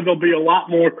 I'm sure there'll be a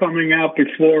lot more coming out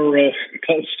before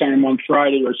post time on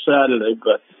Friday or Saturday,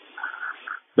 but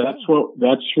that's what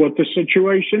the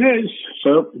situation is.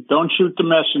 So, don't shoot the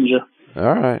messenger.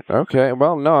 All right. Okay.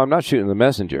 Well, no, I'm not shooting the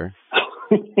messenger.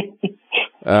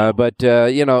 But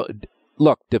you know,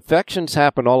 look, defections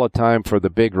happen all the time for the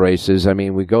big races. I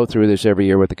mean, we go through this every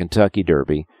year with the Kentucky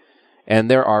Derby.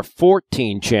 And there are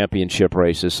 14 championship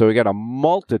races, so we got a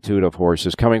multitude of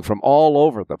horses coming from all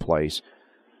over the place.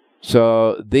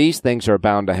 So these things are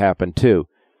bound to happen too.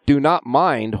 Do not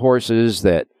mind horses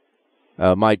that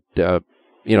might,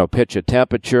 pitch a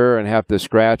temperature and have to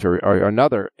scratch or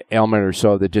another ailment or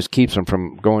so that just keeps them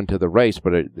from going to the race,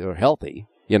 but they're healthy.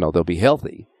 You know, they'll be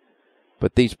healthy.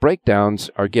 But these breakdowns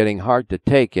are getting hard to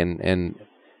take, and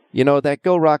you know, that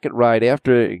Go Rocket ride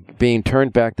after being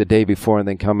turned back the day before and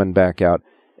then coming back out.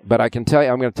 But I can tell you,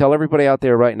 I'm going to tell everybody out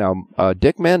there right now,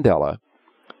 Dick Mandela,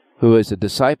 who is a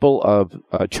disciple of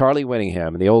Charlie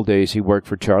Whittingham. In the old days, he worked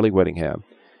for Charlie Whittingham,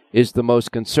 is the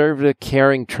most conservative,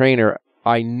 caring trainer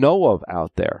I know of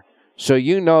out there. So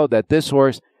you know that this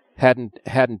horse hadn't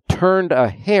turned a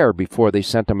hair before they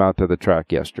sent him out to the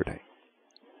track yesterday.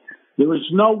 There was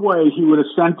no way he would have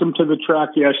sent him to the track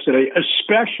yesterday,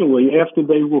 especially after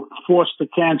they were forced to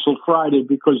cancel Friday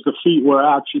because the feet were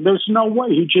out. There's no way.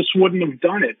 He just wouldn't have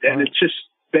done it. And it's just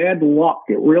bad luck.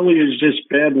 It really is just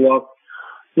bad luck.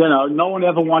 You know, no one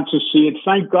ever wants to see it.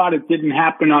 Thank God it didn't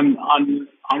happen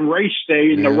on race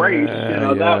day in the race. You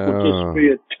know, that would just be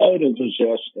a total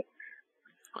disaster.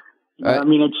 I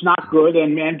mean, it's not good,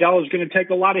 and Mandela's going to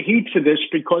take a lot of heat for this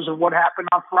because of what happened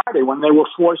on Friday when they were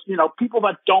forced. You know, people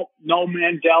that don't know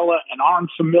Mandela and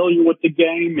aren't familiar with the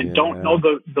game and don't know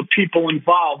the people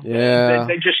involved,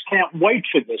 they just can't wait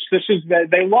for this. This is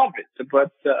they love it,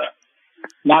 but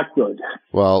not good.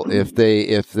 Well, if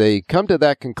they come to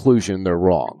that conclusion, they're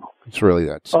wrong. It's really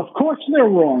that simple. Of course, they're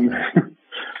wrong.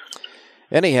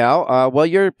 Anyhow, well,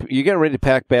 you're getting ready to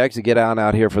pack bags to get on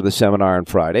out here for the seminar on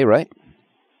Friday, right?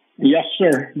 Yes,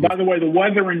 sir. By the way, the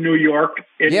weather in New York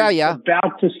is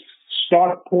about to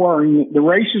start pouring. The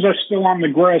races are still on the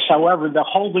grass. However, they're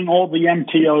holding all the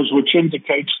MTOs, which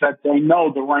indicates that they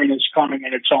know the rain is coming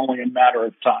and it's only a matter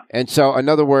of time. And so, in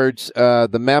other words, the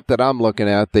map that I'm looking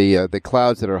at, the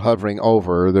clouds that are hovering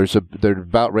over, they're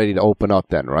about ready to open up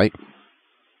then, right?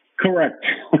 Correct.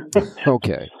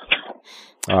 Okay.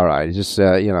 All right.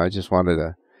 I just wanted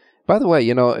to. By the way,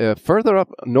 you know, further up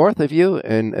north of you,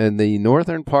 in the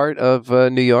northern part of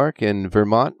New York and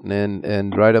Vermont,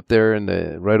 and right up there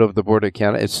right over the border of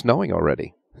Canada, it's snowing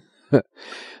already.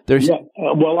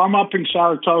 Well, I'm up in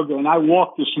Saratoga, and I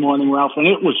walked this morning, Ralph, and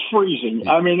it was freezing.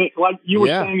 I mean, like you were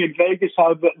saying in Vegas,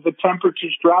 how the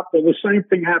temperatures dropped. The same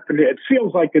thing happened here. It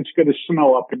feels like it's going to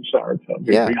snow up in Saratoga, to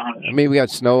be honest. I mean, we got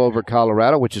snow over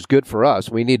Colorado, which is good for us.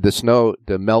 We need the snow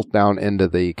to melt down into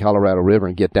the Colorado River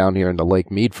and get down here into Lake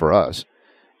Mead for us.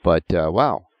 But,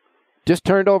 wow, just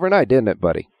turned overnight, didn't it,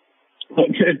 buddy?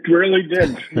 It really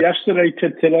did. Yesterday to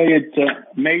today, it's a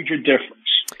major difference.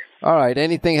 All right.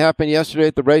 Anything happened yesterday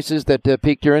at the races that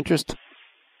piqued your interest?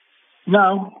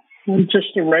 No,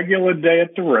 just a regular day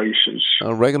at the races.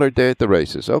 A regular day at the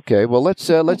races. Okay. Well, let's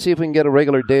see if we can get a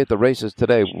regular day at the races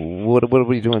today. What are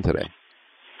we doing today?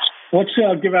 Let's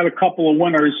give out a couple of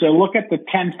winners. Look at the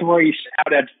 10th race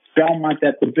out at Belmont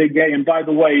at the Big A. And by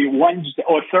the way, Wednesday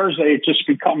or Thursday, it just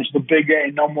becomes the Big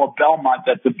A. No more Belmont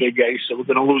at the Big A, so we're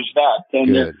going to lose that.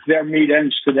 And their meet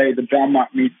ends today, the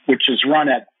Belmont meet, which is run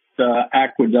at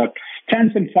Aqueduct.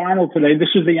 10th and final today. This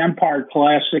is the Empire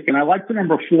Classic, and I like the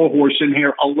number 4 horse in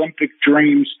here, Olympic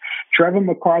Dreams. Trevor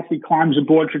McCarthy climbs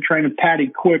aboard for trainer Patty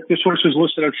Quick. This horse is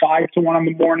listed at 5-1 on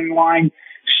the morning line.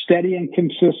 Steady and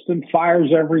consistent, fires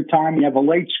every time. You have a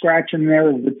late scratch in there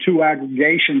of the 2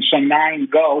 aggregations, so 9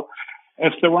 go.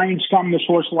 If the rains come, this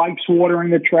horse likes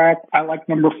watering the track. I like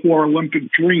number 4,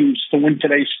 Olympic Dreams, to win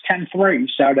today's 10th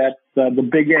race out at the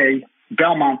Big A,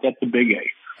 Belmont at the Big A.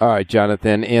 All right,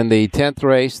 Jonathan. In the 10th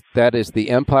race, that is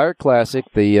the Empire Classic,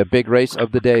 the big race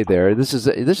of the day there. This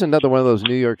is another one of those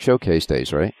New York Showcase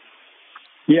days, right?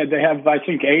 Yeah, they have, I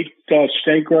think, 8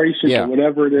 stake races or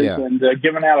whatever it is, and they're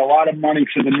giving out a lot of money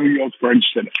for the New York Bridge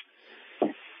today.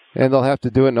 And they'll have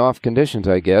to do it in off conditions,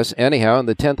 I guess. Anyhow, in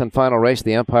the 10th and final race,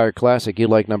 the Empire Classic, you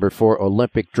like number 4,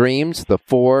 Olympic Dreams, the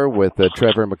 4 with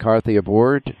Trevor McCarthy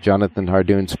aboard, Jonathan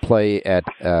Hardoon's play at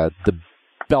the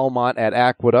Belmont at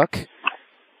Aqueduct.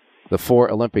 The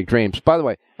 4 Olympic Dreams. By the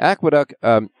way, Aqueduct,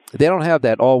 they don't have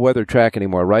that all-weather track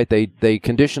anymore, right? They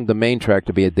conditioned the main track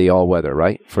to be the all-weather,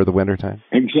 right, for the wintertime?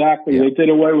 Exactly. Yeah. They did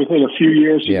away with it a few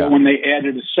years ago when they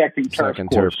added a second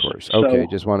turf course. Okay,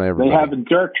 just want everybody. They have a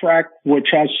dirt track which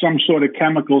has some sort of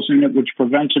chemicals in it which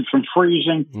prevents it from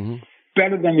freezing. Mm-hmm.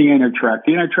 Better than the inner track.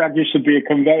 The inner track used to be a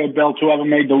conveyor belt. Whoever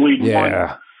made the lead won.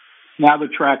 Now the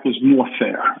track is more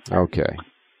fair. Okay.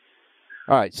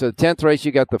 All right, so the 10th race,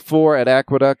 you got the 4 at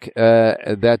Aqueduct.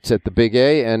 That's at the Big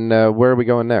A. And where are we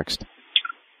going next?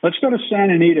 Let's go to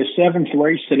Santa Anita, 7th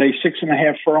race today,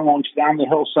 6.5 furlongs down the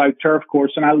hillside turf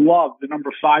course. And I love the number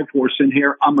 5 horse in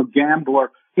here, I'm a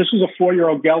Gambler. This is a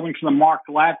 4-year-old gelding from the Mark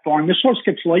Latt barn. This horse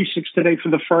gets Lasix today for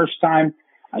the first time.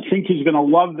 I think he's going to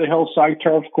love the hillside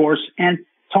turf course. And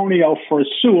Antonio for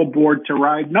Sue aboard to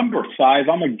ride. Number 5,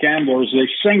 I'm a Gambler, is a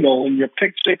single in your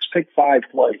pick 6, pick 5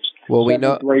 place. Well, we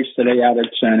know race today out at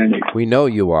Santa Anita. We know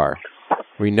you are.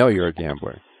 We know you're a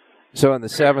gambler. So in the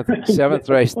seventh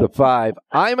race, the 5,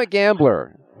 I'm a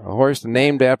Gambler. A horse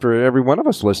named after every one of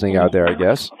us listening out there, I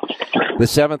guess. The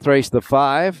 7th race, the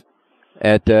 5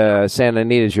 at Santa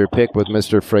Anita is your pick with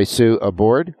Mr. Fresu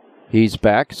aboard. He's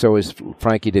back. So is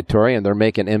Frankie Dettori, and they're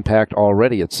making impact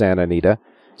already at Santa Anita.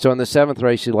 So in the 7th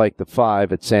race, you like the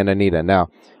 5 at Santa Anita. Now,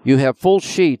 you have full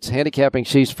sheets, handicapping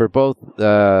sheets for both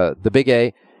the Big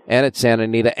A and at Santa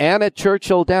Anita and at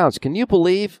Churchill Downs. Can you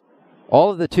believe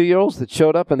all of the 2-year-olds that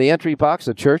showed up in the entry box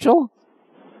at Churchill?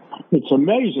 It's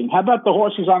amazing. How about the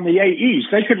horses on the AEs?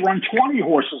 They could run 20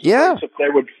 horses if they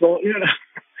would fill.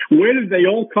 Where did they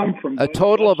all come from? A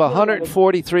total of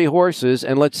 143 horses,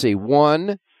 and let's see,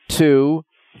 1, 2,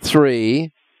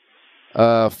 3,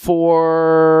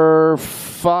 4,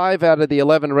 5 out of the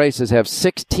 11 races have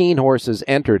 16 horses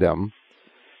entered them,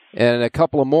 and a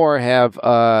couple of more have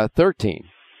 13.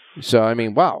 So, I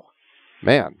mean, wow,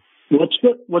 man.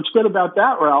 What's good about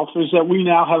that, Ralph, is that we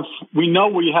know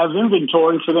we have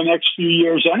inventory for the next few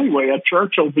years anyway at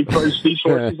Churchill because these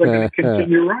horses are going to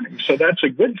continue running. So that's a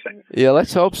good thing. Yeah,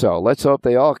 let's hope so. Let's hope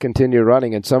they all continue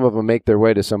running, and some of them make their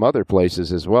way to some other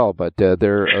places as well. But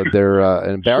they're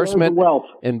an embarrassment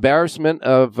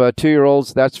of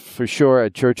 2-year-olds, that's for sure,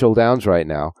 at Churchill Downs right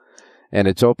now, and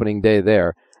it's opening day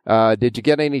there. Did you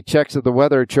get any checks of the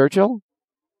weather at Churchill?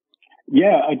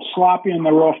 Yeah, it's sloppy and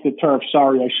they're off the turf.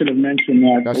 Sorry, I should have mentioned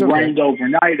that. It rained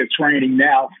overnight. It's raining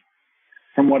now,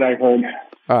 from what I heard.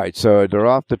 All right, so they're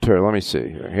off the turf. Let me see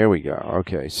here. Here we go.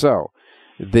 Okay, so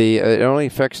it only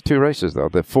affects 2 races, though.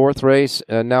 The 4th race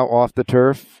now off the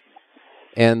turf,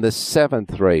 and the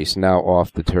 7th race now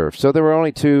off the turf. So there were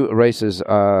only 2 races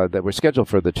that were scheduled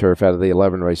for the turf out of the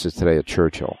 11 races today at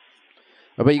Churchill.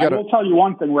 But I will tell you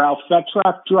one thing, Ralph. That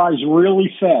track dries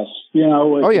really fast.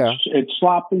 It's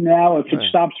sloppy now. If it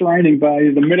stops raining by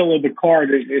the middle of the card,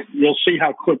 you'll see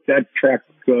how quick that track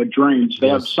drains. They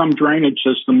have some drainage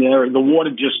system there. The water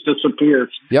just disappears.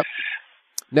 Yep.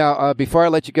 Now, before I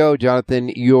let you go, Jonathan,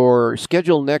 your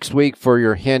schedule next week for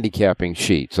your handicapping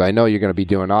sheets. I know you're going to be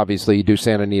doing, obviously, you do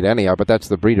Santa Anita anyhow, but that's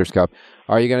the Breeders' Cup.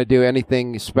 Are you going to do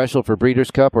anything special for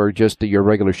Breeders' Cup or just your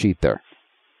regular sheet there?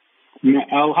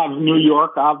 I'll have New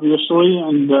York, obviously,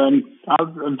 and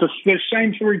the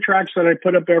same 3 tracks that I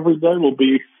put up every day will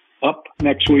be up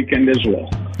next weekend as well.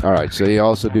 All right, so you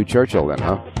also do Churchill then,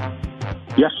 huh?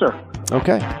 Yes, sir.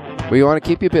 Okay. We want to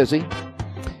keep you busy.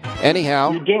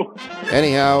 Anyhow, you do.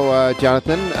 Anyhow,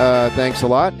 Jonathan, thanks a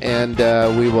lot, and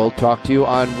we will talk to you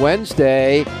on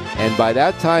Wednesday, and by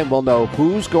that time we'll know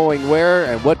who's going where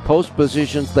and what post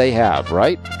positions they have,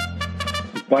 right?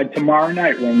 By tomorrow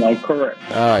night, we'll know. Correct.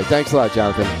 All right. Thanks a lot,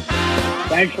 Jonathan.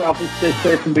 Thanks, Ralph. Stay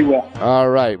safe and be well. All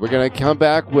right. We're going to come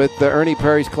back with Ernie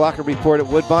Perry's Clocker Report at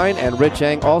Woodbine and Rich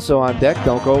Eng also on deck.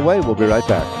 Don't go away. We'll be right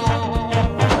back.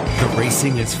 The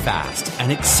racing is fast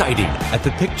and exciting at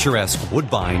the picturesque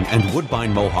Woodbine and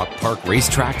Woodbine Mohawk Park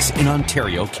racetracks in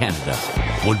Ontario, Canada.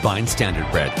 Woodbine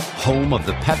Standardbred, home of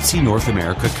the Pepsi North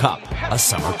America Cup, a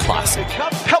summer classic.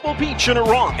 Pebble Beach in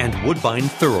Iran. And Woodbine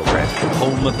Thoroughbred,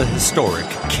 home of the historic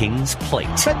King's Plate.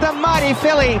 But the mighty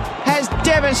filly has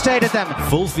devastated them.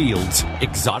 Full fields,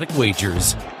 exotic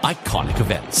wagers, iconic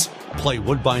events. Play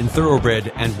Woodbine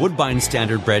Thoroughbred and Woodbine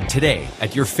Standardbred today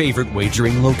at your favorite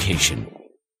wagering location.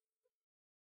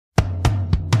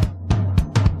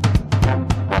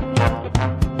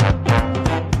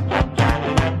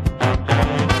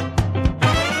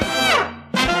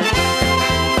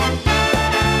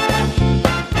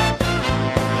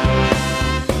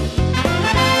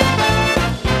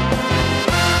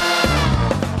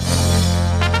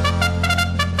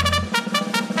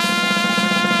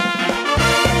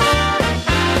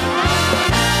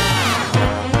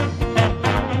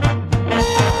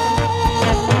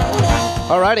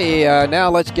 Alrighty, now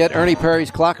let's get Ernie Perry's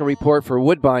Clocker Report for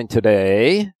Woodbine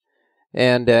today.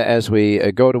 And as we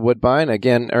go to Woodbine,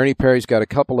 again, Ernie Perry's got a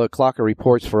couple of Clocker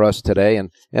Reports for us today,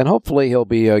 and hopefully he'll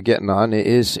be getting on.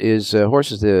 His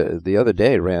horses the other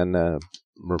day ran,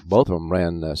 both of them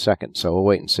ran second, so we'll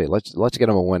wait and see. Let's get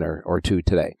him a winner or 2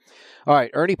 today. All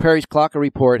right, Ernie Perry's Clocker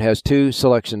Report has 2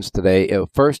 selections today.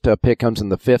 First pick comes in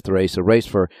the 5th race, a race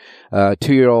for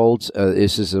 2-year-olds.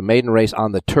 This is a maiden race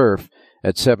on the turf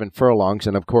at 7 furlongs,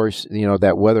 and of course,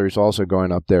 that weather is also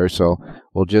going up there. So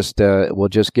we'll just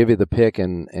give you the pick,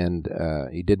 and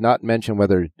he did not mention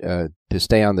whether to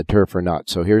stay on the turf or not.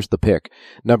 So here's the pick.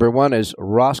 Number 1 is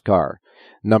Roskar.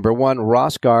 Number 1,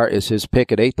 Roskar is his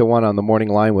pick at 8-1 on the morning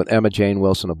line with Emma Jane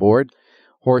Wilson aboard.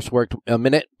 Horse worked a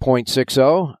minute,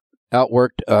 .60,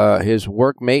 outworked his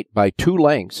workmate by 2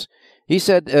 lengths. He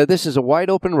said this is a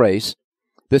wide open race.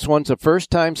 This one's a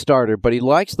first-time starter, but he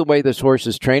likes the way this horse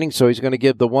is training, so he's going to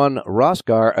give the 1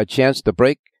 Roskar a chance to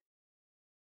break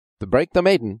the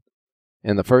maiden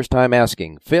in the first time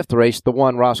asking. 5th race, the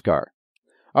 1, Roskar.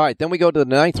 All right, then we go to the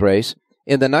 9th race.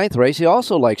 In the 9th race, he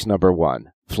also likes number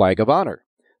 1, Flag of Honor.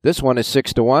 This one is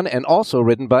 6-1 and also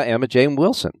ridden by Emma Jane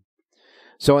Wilson.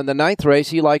 So in the 9th race,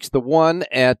 he likes the 1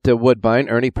 at Woodbine.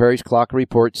 Ernie Perry's clock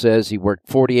report says he worked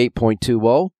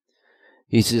 48.20.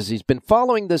 He says he's been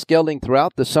following this gelding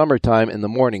throughout the summertime in the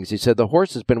mornings. He said the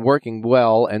horse has been working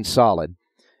well and solid.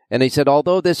 And he said,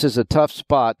 although this is a tough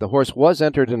spot, the horse was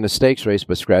entered in a stakes race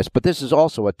by scratch, but this is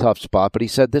also a tough spot. But he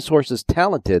said this horse is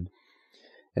talented,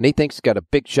 and he thinks he's got a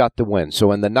big shot to win.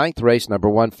 So in the 9th race, number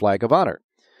 1, Flag of Honor.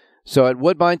 So at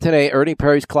Woodbine today, Ernie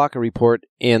Perry's clock report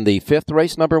in the 5th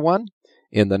race, number 1,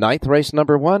 in the 9th race,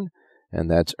 number 1, and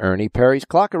that's Ernie Perry's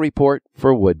clock report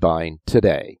for Woodbine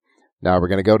today. Now we're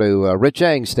going to go to Rich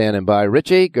Eng standing by.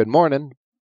 Richie, good morning.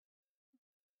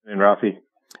 And Rafi.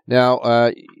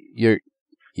 Now,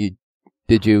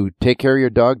 did you take care of your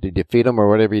dog? Did you feed him or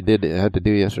whatever you had to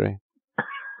do yesterday?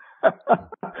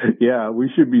 Yeah,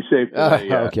 we should be safe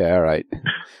today. Okay, all right.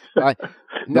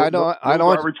 No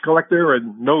garbage collector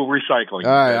and no recycling.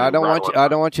 All right, I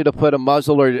don't want you to put a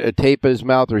muzzle or a tape in his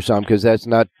mouth or something, because that's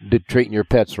not treating your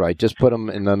pets right. Just put them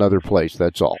in another place.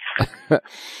 That's all.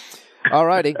 All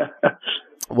righty.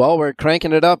 Well, we're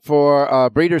cranking it up for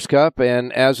Breeders' Cup,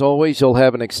 and as always, you'll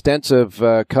have an extensive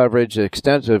coverage,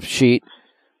 extensive sheet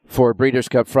for Breeders'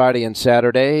 Cup Friday and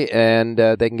Saturday, and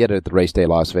they can get it at the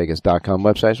racedaylasvegas.com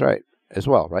website, right? As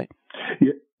well, right?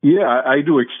 Yeah, I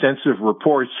do extensive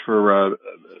reports for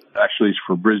actually it's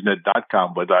for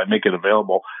Brisnet.com, but I make it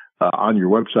available on your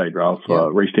website, Ralph,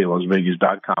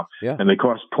 racedaylasvegas.com. Yeah. And they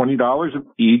cost $20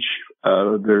 each.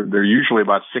 They're usually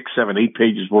about 6, 7, 8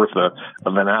 pages worth of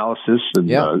analysis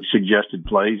and suggested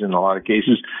plays in a lot of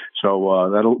cases.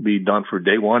 So that'll be done for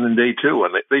day 1 and day 2.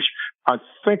 And I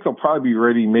think they'll probably be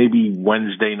ready maybe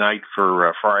Wednesday night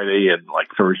for Friday and like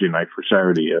Thursday night for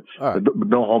Saturday. Right. But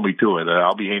don't hold me to it.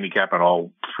 I'll be handicapping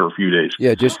all for a few days.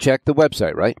 Yeah, just check the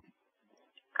website, right?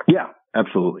 Yeah,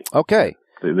 absolutely. Okay.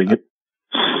 They get.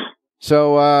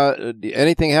 So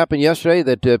anything happened yesterday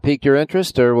that piqued your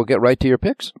interest, or we'll get right to your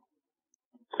picks?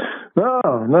 No.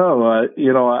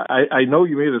 I know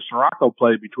you made a Sirocco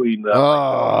play between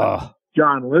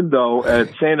John Lindo at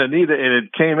Santa Anita, and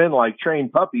it came in like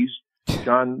trained puppies.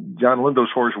 John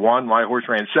Lindo's horse won. My horse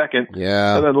ran second.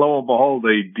 Yeah. And then lo and behold,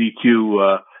 they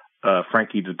DQ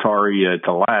Frankie Dettori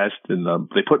to last, and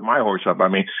they put my horse up. I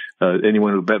mean,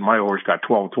 anyone who bet my horse got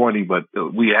 12-20, but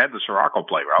we had the Sirocco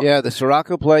play, Ralph. Yeah, the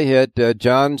Sirocco play hit.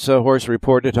 John's horse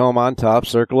reported home on top,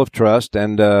 Circle of Trust,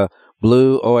 and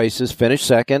Blue Oasis finished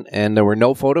second, and there were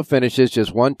no photo finishes,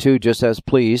 just 1-2, just as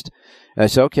pleased. And I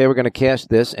said, okay, we're going to cash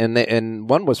this, and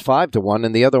one was 5-1,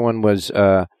 and the other one was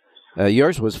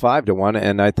yours was 5-1,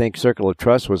 and I think Circle of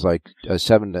Trust was like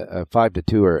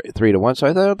 5-2 or 3-1. So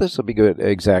I thought this will be good,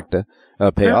 exact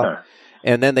payoff. Yeah.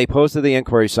 And then they posted the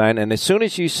inquiry sign, and as soon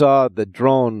as you saw the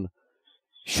drone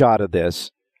shot of this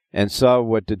and saw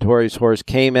what Dettori's horse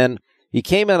came in, he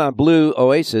came in on Blue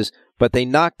Oasis, but they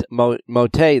knocked Mote,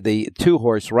 the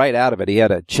 2-horse, right out of it. He had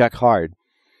to check hard.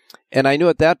 And I knew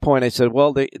at that point, I said,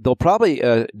 well, they'll probably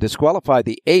disqualify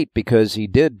the 8 because he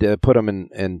did put him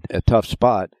in a tough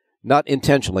spot. Not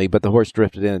intentionally, but the horse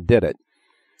drifted in and did it.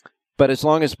 But as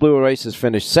long as Blue Oasis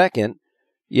finished second,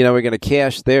 we're going to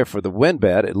cash there for the win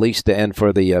bet, at least to end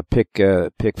for the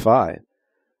pick 5.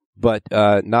 But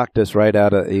knocked us right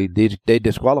out of they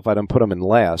disqualified him, put him in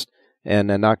last, and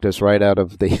knocked us right out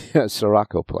of the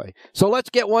Sirocco play. So let's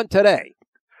get one today.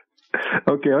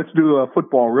 Okay, let's do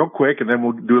football real quick, and then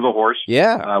we'll do the horse.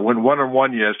 Yeah. Went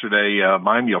 1-1 yesterday,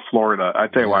 Miami of Florida. I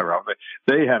tell you what, Ralph,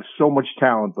 they have so much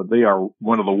talent, but they are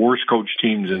one of the worst coached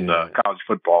teams in college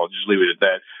football. I'll just leave it at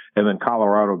that. And then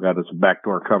Colorado got us a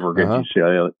backdoor cover against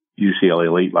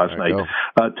UCLA late last night.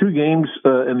 2 games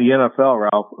in the NFL,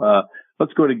 Ralph.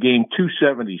 Let's go to game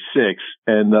 276,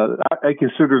 and I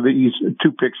consider these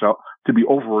 2 picks to be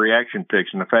overreaction picks,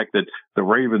 and the fact that the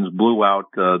Ravens blew out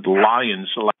the Lions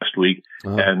last week,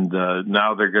 and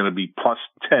now they're going to be plus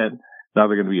 10. Now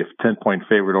they're going to be a 10-point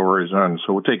favorite over Arizona.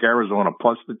 So we'll take Arizona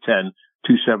plus the 10,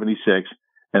 276,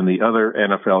 and the other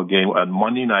NFL game on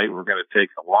Monday night, we're going to take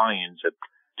the Lions at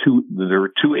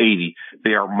they're 280.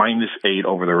 They are -8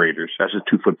 over the Raiders. That's the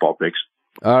 2 football picks.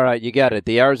 All right, you got it.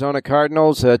 The Arizona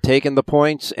Cardinals taking the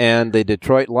points, and the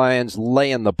Detroit Lions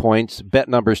laying the points. Bet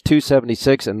numbers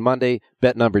 276, and Monday,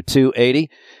 bet number 280.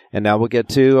 And now we'll get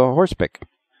to a horse pick.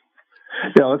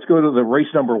 Yeah, let's go to the race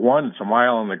number 1. It's a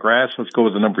mile on the grass. Let's go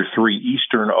with the number 3,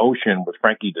 Eastern Ocean, with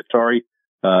Frankie Dettori.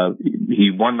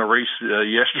 He won the race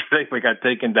yesterday, but got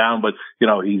taken down. But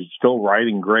he's still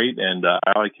riding great, and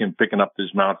I like him picking up this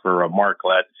mount for Mark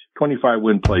Ladd. 25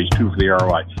 win plays, 2 for the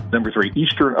ROI. Number 3,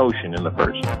 Eastern Ocean in the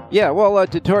first. Yeah, well,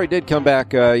 Dettori did come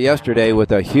back yesterday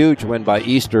with a huge win by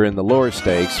Easter in the Lower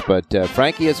Stakes, but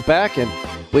Frankie is back, and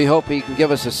we hope he can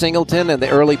give us a singleton in the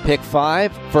early pick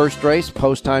 5, first race,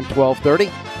 post time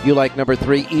 12:30. You like number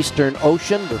 3, Eastern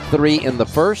Ocean, the 3 in the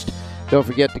first. Don't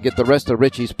forget to get the rest of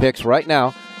Richie's picks right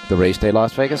now, the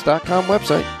RacedayLasVegas.com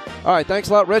website. All right, thanks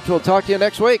a lot, Rich. We'll talk to you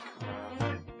next week.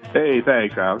 Hey,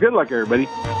 thanks, Al. Good luck, everybody.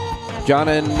 John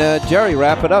and Jerry,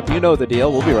 wrap it up. You know the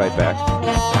deal. We'll be right back.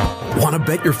 Want to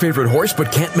bet your favorite horse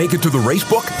but can't make it to the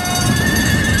racebook?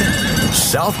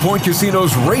 South Point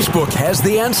Casino's Racebook has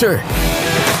the answer.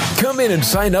 Come in and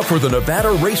sign up for the Nevada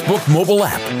Racebook mobile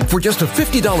app. For just a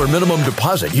 $50 minimum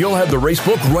deposit, you'll have the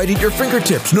Racebook right at your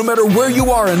fingertips, no matter where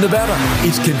you are in Nevada.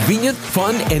 It's convenient,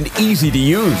 fun, and easy to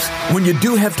use. When you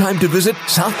do have time to visit,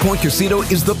 South Point Casino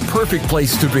is the perfect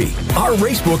place to be. Our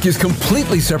Racebook is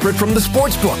completely separate from the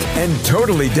sportsbook and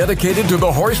totally dedicated to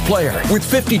the horse player. With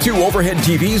 52 overhead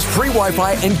TVs, free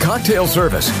Wi-Fi, and cocktail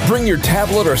service. Bring your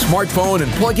tablet or smartphone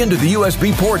and plug into the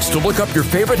USB ports to look up your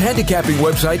favorite handicapping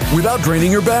website without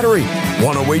draining your battery.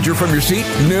 Want to wager from your seat?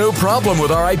 No problem with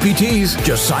our IPTs.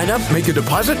 Just sign up, make a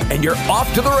deposit, and you're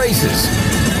off to the races.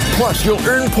 Plus, you'll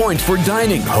earn points for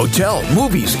dining, hotel,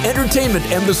 movies, entertainment,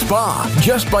 and the spa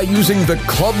just by using the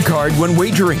club card when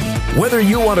wagering. Whether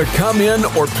you want to come in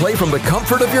or play from the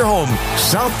comfort of your home,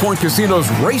 South Point Casino's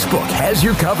Racebook has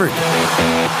you covered.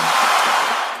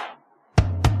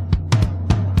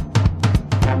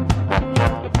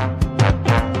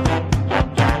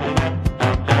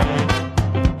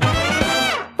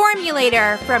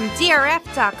 From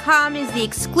DRF.com is the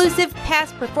exclusive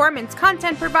past performance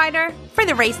content provider for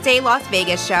the Race Day Las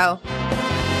Vegas show.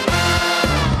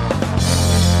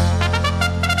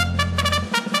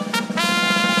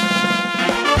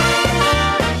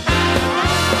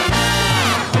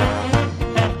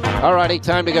 All righty,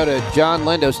 time to go to John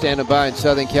Lindo, standing by in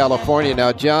Southern California.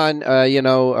 Now, John,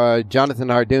 Jonathan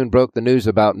Hardoon broke the news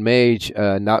about Mage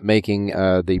not making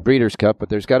the Breeders' Cup, but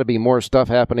there's got to be more stuff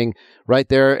happening right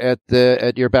there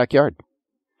at your backyard.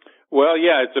 Well,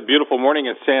 yeah, it's a beautiful morning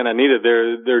in Santa Anita.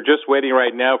 They're just waiting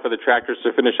right now for the tractors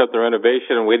to finish up their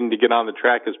renovation, and waiting to get on the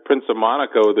track is Prince of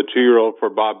Monaco, the 2-year-old for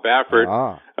Bob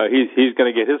Baffert. He's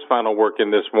going to get his final work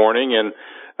in this morning, and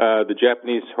the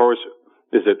Japanese horse.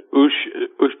 Is it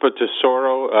Ushpa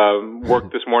Tesoro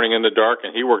worked this morning in the dark,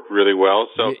 and he worked really well.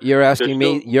 So you're asking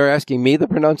me. You're asking me the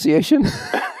pronunciation.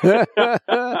 We'll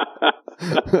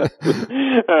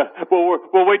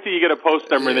wait till you get a post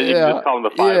number, and then you can just call him the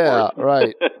 5 horse.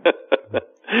 Right.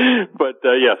 But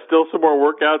still some more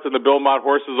workouts, and the Bill Mott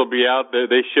horses will be out.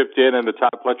 They shipped in, and the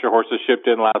Todd Pletcher horses shipped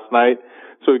in last night.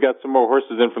 So we got some more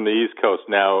horses in from the East Coast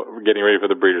now, getting ready for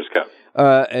the Breeders' Cup.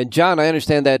 And John, I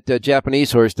understand that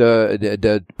Japanese horse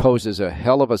poses a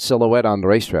hell of a silhouette on the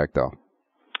racetrack, though.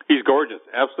 He's gorgeous,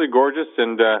 absolutely gorgeous.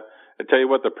 And I tell you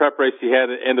what, the prep race he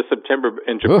had at the end of September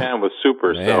in Japan was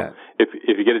super. Man. So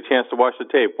if you get a chance to watch the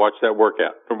tape, watch that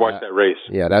workout or watch that race.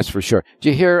 Yeah, that's for sure. Did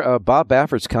you hear Bob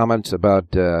Baffert's comments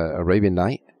about Arabian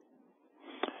Night?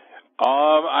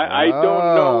 I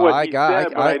don't know what he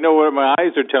said, but I know what my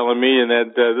eyes are telling me, and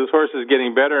that this horse is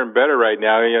getting better and better right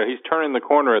now. He's turning the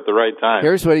corner at the right time.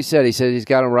 Here's what he said. He said he's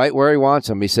got him right where he wants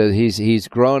him. He said he's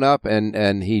grown up,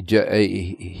 and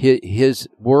his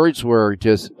words were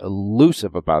just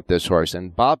elusive about this horse.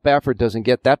 And Bob Baffert doesn't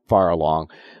get that far along,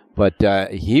 but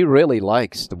he really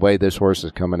likes the way this horse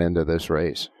is coming into this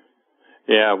race.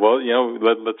 Yeah, well,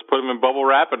 let's put him in bubble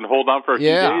wrap and hold on for a few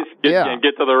days and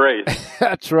get to the race.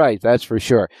 That's right. That's for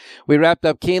sure. We wrapped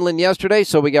up Keeneland yesterday,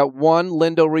 so we got one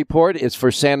Lindo report. It's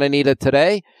for Santa Anita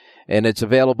today, and it's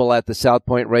available at the South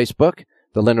Point Racebook.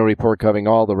 The Lindo report covering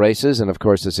all the races, and, of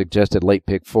course, the suggested late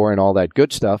pick 4 and all that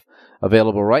good stuff.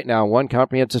 Available right now, one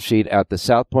comprehensive sheet at the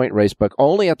South Point Racebook,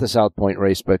 only at the South Point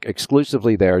Racebook,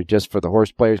 exclusively there just for the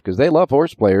horse players, because they love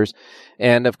horse players.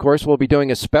 And, of course, we'll be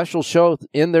doing a special show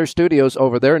in their studios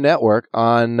over their network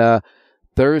on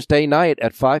Thursday night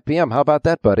at 5 p.m. How about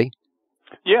that, buddy?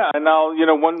 Yeah, and I'll,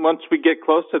 once we get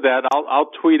close to that, I'll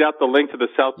tweet out the link to the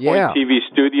South Point TV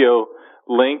studio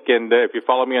link. And if you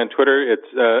follow me on Twitter, it's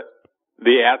the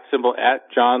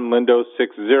 @ John Lindo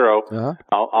 60.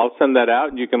 I'll send that out,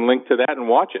 and you can link to that and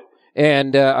watch it.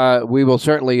 And we will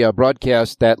certainly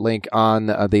broadcast that link on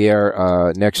the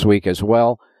air next week as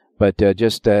well. But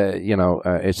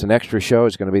it's an extra show.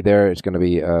 It's going to be there. It's going to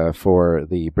be for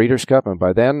the Breeders' Cup, and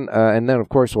by then, of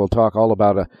course, we'll talk all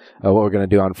about what we're going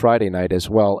to do on Friday night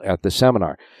as well at the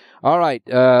seminar. All right,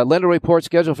 Lindo report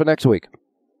schedule for next week.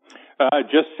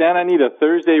 Just Santa Anita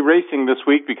Thursday racing this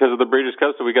week because of the Breeders'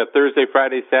 Cup. So we got Thursday,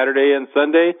 Friday, Saturday, and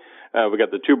Sunday. We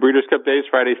got the 2 Breeders' Cup days,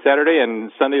 Friday, Saturday,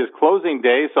 and Sunday is closing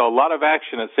day. So a lot of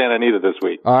action at Santa Anita this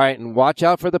week. All right, and watch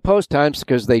out for the post times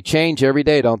because they change every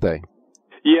day, don't they?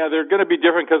 Yeah, they're going to be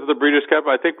different because of the Breeders' Cup.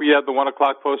 I think we have the 1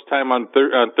 o'clock post time on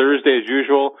Thursday as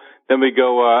usual. Then we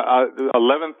go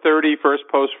 11:30 first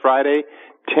post Friday,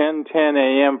 10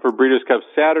 a.m. for Breeders' Cup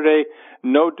Saturday.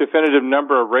 No definitive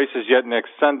number of races yet next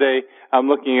Sunday. I'm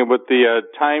looking at with the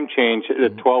time change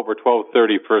at 12 or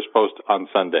 12:30 first post on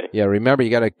Sunday. Yeah, remember, you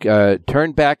got to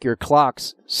turn back your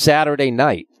clocks Saturday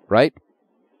night, right?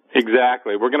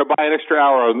 Exactly. We're going to buy an extra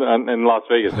hour in Las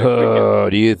Vegas next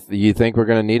weekend. Do you think we're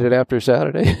going to need it after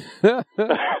Saturday?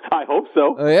 I hope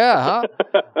so. Yeah,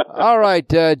 huh? All right,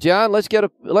 John, let's get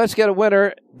a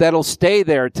winner that'll stay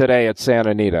there today at Santa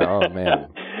Anita. Oh, man.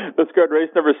 Let's go to race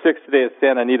number 6 today at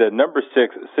Santa Anita. Number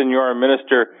 6, Senora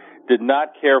Minister, did not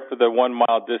care for the 1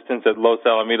 mile distance at Los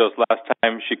Alamitos last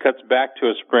time. She cuts back to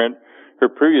a sprint. Her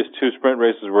previous 2 sprint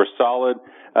races were solid.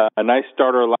 A nice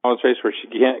starter allowance race where she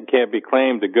can't be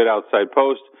claimed a good outside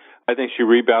post. I think she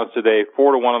rebounds today.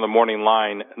 4-1 on the morning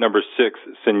line. Number 6,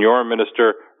 Senora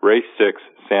Minister, race 6,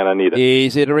 Santa Anita.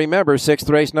 Easy to remember. 6th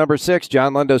race, number 6.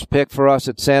 John Lindo's pick for us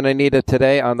at Santa Anita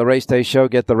today on the Race Day Show.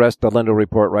 Get the rest of the Lindo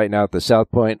Report right now at the South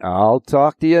Point. I'll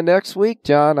talk to you next week,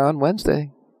 John, on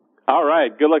Wednesday. All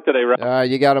right. Good luck today, Ralph.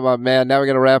 You got him, my man. Now we're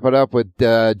going to wrap it up with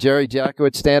Jerry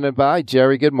Jackowitz standing by.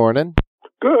 Jerry, good morning.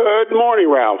 Good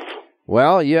morning, Ralph.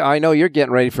 Well, yeah, I know you're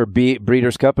getting ready for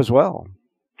Breeders' Cup as well.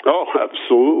 Oh,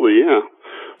 absolutely, yeah.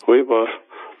 We have a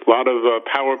lot of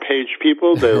Power Page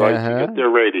people. They like to get their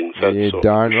ratings. You're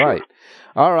darn right.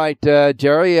 All right,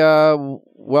 Jerry.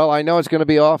 Well, I know it's going to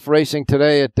be off racing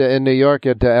today in New York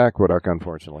at Aqueduct,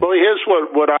 unfortunately. Well, here's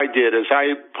what I did is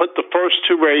I put the first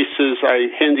 2 races, I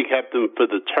handicapped them for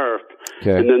the turf.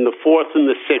 Okay. And then the 4th and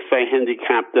the 6th, I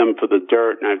handicapped them for the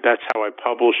dirt. And that's how I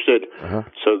published it.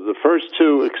 So the first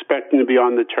 2 expecting to be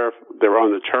on the turf, they're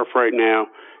on the turf right now.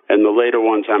 And the later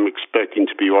ones I'm expecting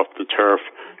to be off the turf,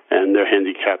 and they're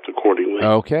handicapped accordingly.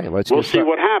 Okay, we'll see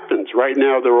what happens. Right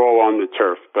now, they're all on the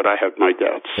turf, but I have my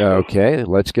doubts. Okay,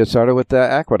 let's get started with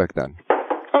Aqueduct then.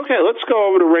 Okay, let's go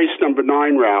over to race number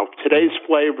 9, Ralph. Today's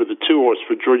flavor, the 2-horse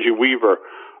for Georgie Weaver.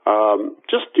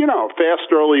 Just, a fast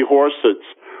early horse that's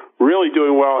really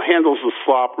doing well, handles the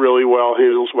slop really well,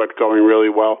 handles wet going really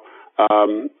well.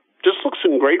 Just looks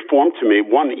in great form to me.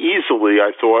 Won easily,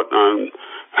 I thought.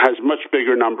 Has much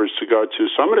bigger numbers to go to.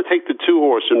 So I'm going to take the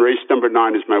 2-horse in race number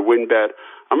 9 as my win bet.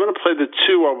 I'm going to play the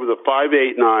 2 over the 5,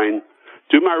 8, 9.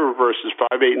 Do my reverses,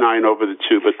 5, 8, 9 over the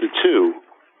 2. But the 2,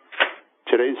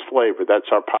 today's flavor, that's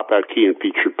our pop-out key and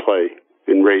featured play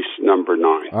in race number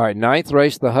 9. All right, 9th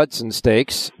race, the Hudson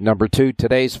Stakes. Number 2,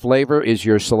 today's flavor is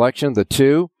your selection, the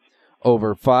 2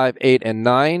 over 5, 8, and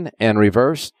 9, and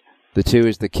reverse. The 2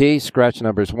 is the key. Scratch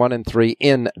numbers 1 and 3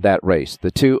 in that race. The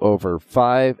 2 over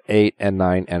 5, 8, and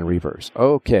 9, and reverse.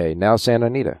 Okay, now Santa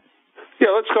Anita. Yeah,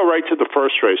 let's go right to the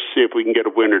first race, see if we can get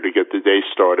a winner to get the day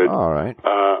started. All right.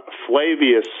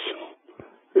 Flavius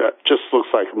just looks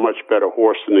like a much better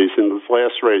horse than these. In this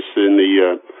last race in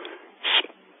the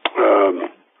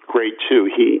grade 2,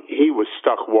 he was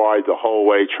stuck wide the whole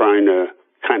way trying to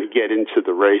kind of get into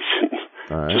the race.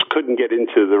 Just couldn't get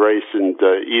into the race and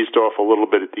eased off a little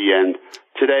bit at the end.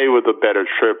 Today, with a better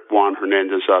trip, Juan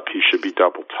Hernandez up, he should be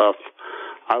double tough.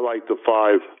 I like the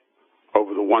 5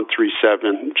 over the 1, 3,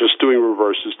 7. Just doing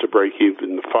reverses to break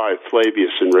even. The 5,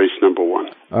 Flavius in race number 1.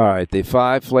 All right, the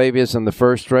 5, Flavius in the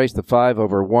first race. The 5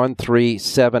 over 1, 3,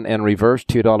 7, and reverse.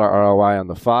 $2 ROI on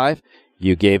the 5.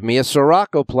 You gave me a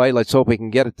Sirocco play. Let's hope we can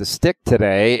get it to stick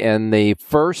today. And the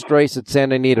first race at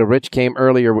Santa Anita, Rich came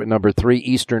earlier with number 3,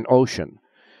 Eastern Ocean.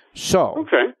 So,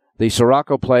 the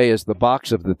Sirocco play is the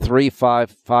box of the 3,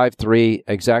 5, 5, 3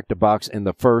 exacta box in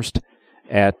the first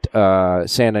at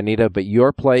Santa Anita. But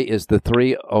your play is the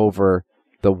 3 over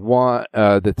the 1,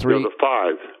 the 3. No, the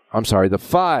 5. I'm sorry, the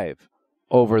 5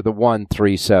 over the 1,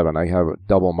 3, 7. I have a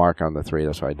double mark on the 3.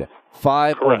 That's what I did.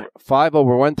 5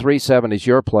 over 1, 3, 7 is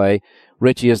your play.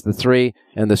 Richie is the 3,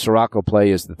 and the Sirocco play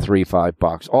is the 3, 5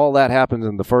 box. All that happens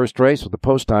in the first race with the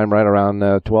post time right around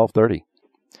 12:30.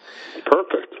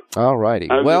 Perfect. All righty.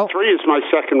 The 3 is my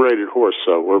second-rated horse,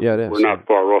 so we're not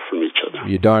far off from each other.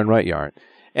 You're darn right you aren't.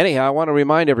 Anyhow, I want to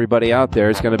remind everybody out there,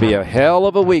 it's going to be a hell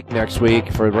of a week next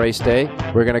week for race day.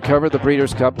 We're going to cover the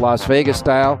Breeders' Cup Las Vegas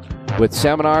style with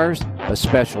seminars, a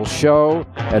special show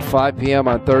at 5 p.m.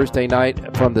 on Thursday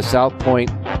night from the South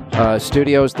Point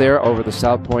studios there over the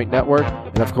South Point Network.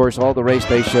 And, of course, all the race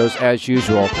day shows as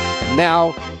usual.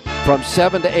 Now, from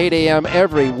 7 to 8 a.m.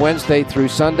 every Wednesday through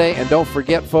Sunday. And don't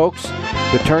forget, folks,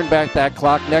 to turn back that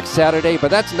clock next Saturday.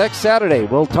 But that's next Saturday.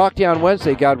 We'll talk to you on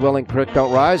Wednesday, God willing. Crick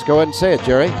don't rise. Go ahead and say it,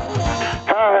 Jerry.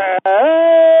 Have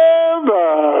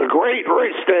a great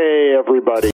race day, everybody.